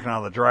 backing out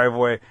of the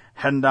driveway,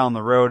 heading down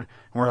the road,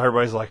 and where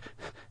everybody's like,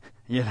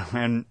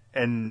 and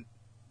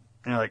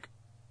you're like,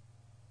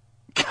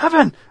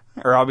 Kevin!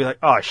 Or I'll be like,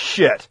 oh,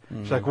 shit.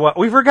 Mm-hmm. She's like, what?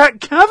 We forgot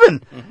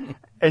Kevin! Mm-hmm.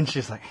 And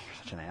she's like,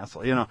 you're such an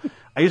asshole.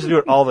 I used to do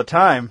it all the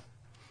time.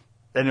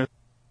 And it was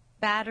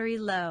battery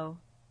low.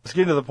 It's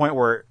getting to the point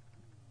where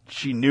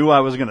she knew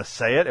I was going to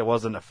say it. It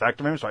wasn't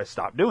effective anymore, so I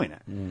stopped doing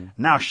it. Mm.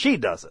 Now she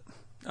does it.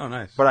 Oh,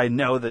 nice. But I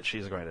know that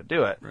she's going to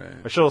do it.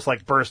 Right. But she'll just,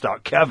 like, burst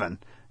out Kevin,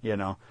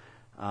 but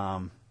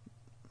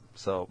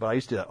I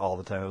used to do that all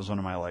the time. It was one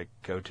of my, like,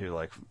 go-to,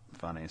 like,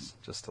 funnies,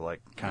 just to,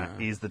 like, kind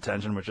of ease the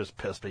tension, which just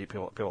pissed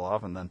people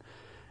off.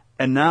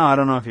 And now, I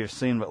don't know if you've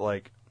seen, but,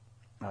 like,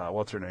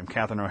 what's her name?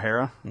 Catherine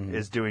O'Hara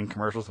is doing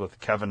commercials with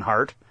Kevin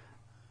Hart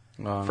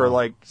for,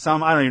 like, I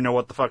don't even know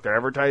what the fuck they're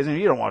advertising.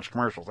 You don't watch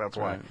commercials, that's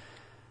why. Right.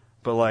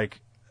 But, like,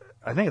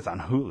 I think it's on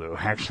Hulu,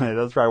 actually.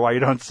 That's probably why you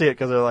don't see it,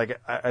 because they're like,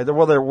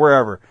 they're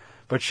wherever.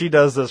 But she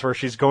does this where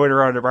she's going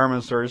around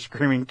department stores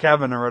screaming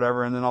Kevin or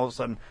whatever, and then all of a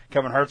sudden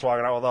Kevin Hart's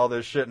walking out with all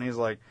this shit, and he's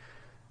like,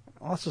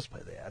 let's just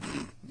play the ad.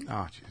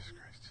 Oh, Jesus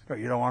Christ. But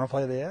you don't want to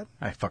play the ad?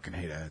 I fucking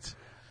hate ads.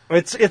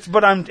 It's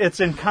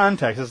in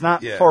context. It's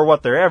not for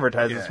what they're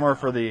advertising. It's more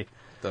for the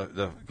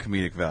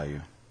comedic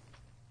value.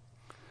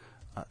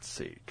 Let's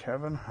see.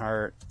 Kevin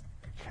Hart,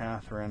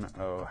 Catherine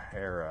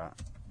O'Hara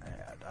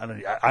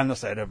ad.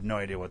 Honestly, I have no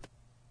idea what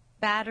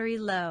battery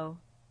low.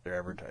 They're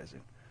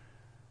advertising.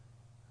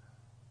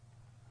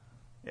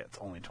 Yeah, it's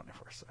only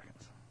 24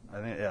 seconds.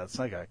 I think it's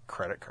like a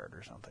credit card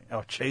or something.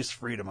 Oh, Chase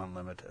Freedom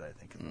Unlimited, I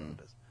think is what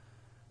it is.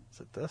 Is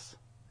it this?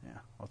 Yeah,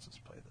 let's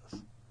just play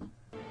this.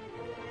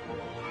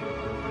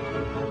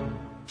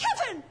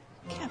 Kevin!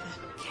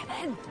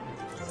 Kevin!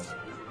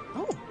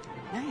 Oh,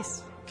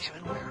 nice.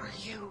 Kevin, where are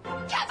you?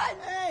 Kevin!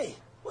 Hey,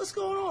 what's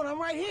going on? I'm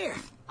right here.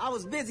 I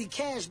was busy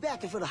cash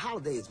backing for the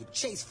holidays with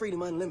Chase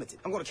Freedom Unlimited.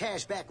 I'm going to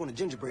cash back on the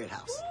gingerbread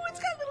house. Ooh, it's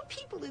got little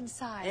people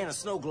inside. And a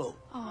snow globe.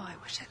 Oh, I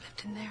wish I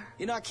lived in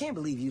there. I can't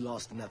believe you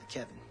lost another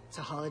Kevin. It's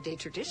a holiday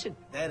tradition.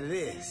 That it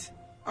is.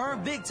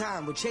 Earn big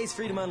time with Chase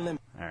Freedom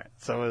Unlimited. All right,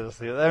 so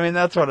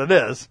that's what it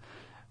is.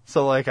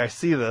 So, like, I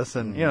see this,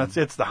 and,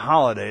 it's the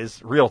holidays,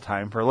 real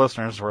time for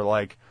listeners.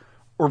 We're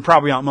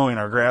probably out mowing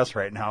our grass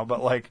right now,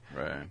 but, like,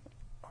 right.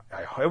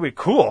 It'd be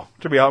cool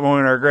to be out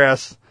mowing our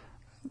grass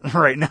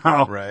right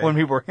now when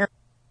people are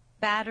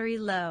battery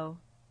low.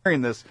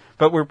 hearing this.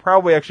 But we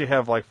probably actually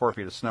have, like, 4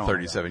 feet of snow.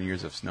 37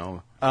 years of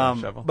snow.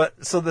 Shovel.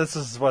 But, so this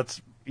is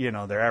what's,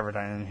 they're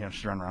advertising.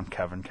 She's running around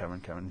Kevin.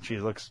 She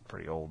looks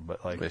pretty old,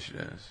 but, like. But she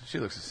does. She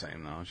looks the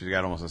same, though. She's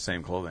got almost the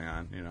same clothing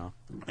on,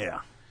 Yeah.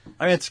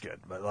 I mean, it's good,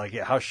 but, like,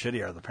 how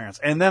shitty are the parents?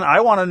 And then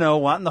I want to know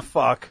what in the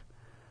fuck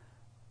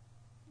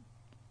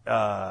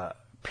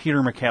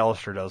Peter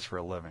McAllister does for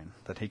a living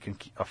that he can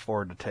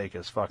afford to take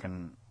his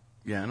fucking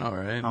I know,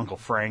 right? Uncle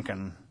Frank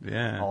and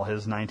all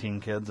his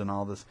 19 kids and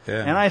all this.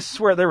 Yeah. And I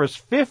swear there was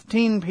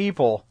 15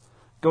 people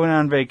going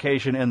on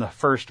vacation in the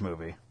first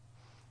movie.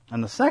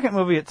 And the second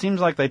movie, it seems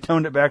like they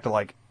toned it back to,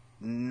 like,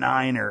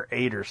 9 or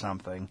 8 or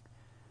something.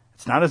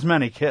 It's not as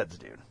many kids,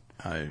 dude.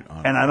 I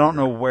don't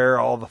know where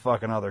all the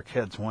fucking other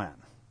kids went.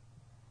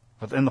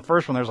 But in the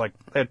first one, they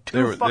had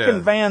two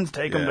fucking vans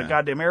take them to the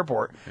goddamn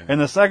airport. Yeah. In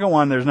the second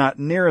one, there's not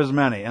near as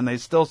many, and they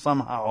still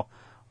somehow.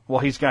 Well,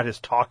 he's got his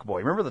Talk Boy.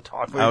 Remember the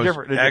Talk Boy? I was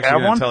actually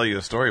going to tell you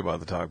a story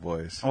about the Talk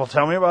Boys. Well,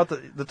 tell me about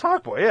the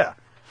Talk Boy. Yeah.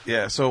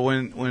 Yeah. So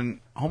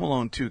when Home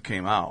Alone 2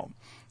 came out,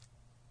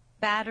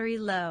 battery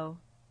low.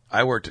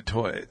 I worked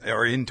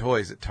in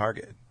toys at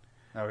Target.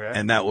 Okay.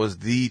 And that was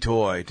the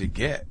toy to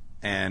get.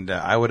 And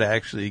I would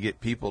actually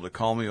get people to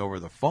call me over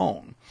the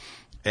phone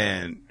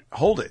and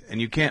hold it. And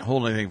you can't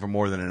hold anything for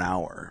more than an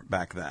hour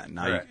back then.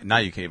 Now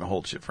you can't even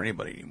hold shit for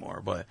anybody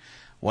anymore. But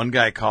one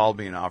guy called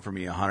me and offered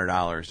me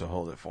 $100 to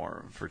hold it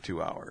for him for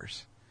 2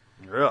 hours.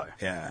 Really?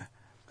 Yeah.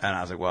 And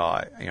I was like, well,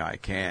 I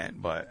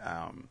can't. But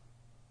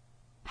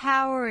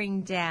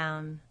powering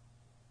down.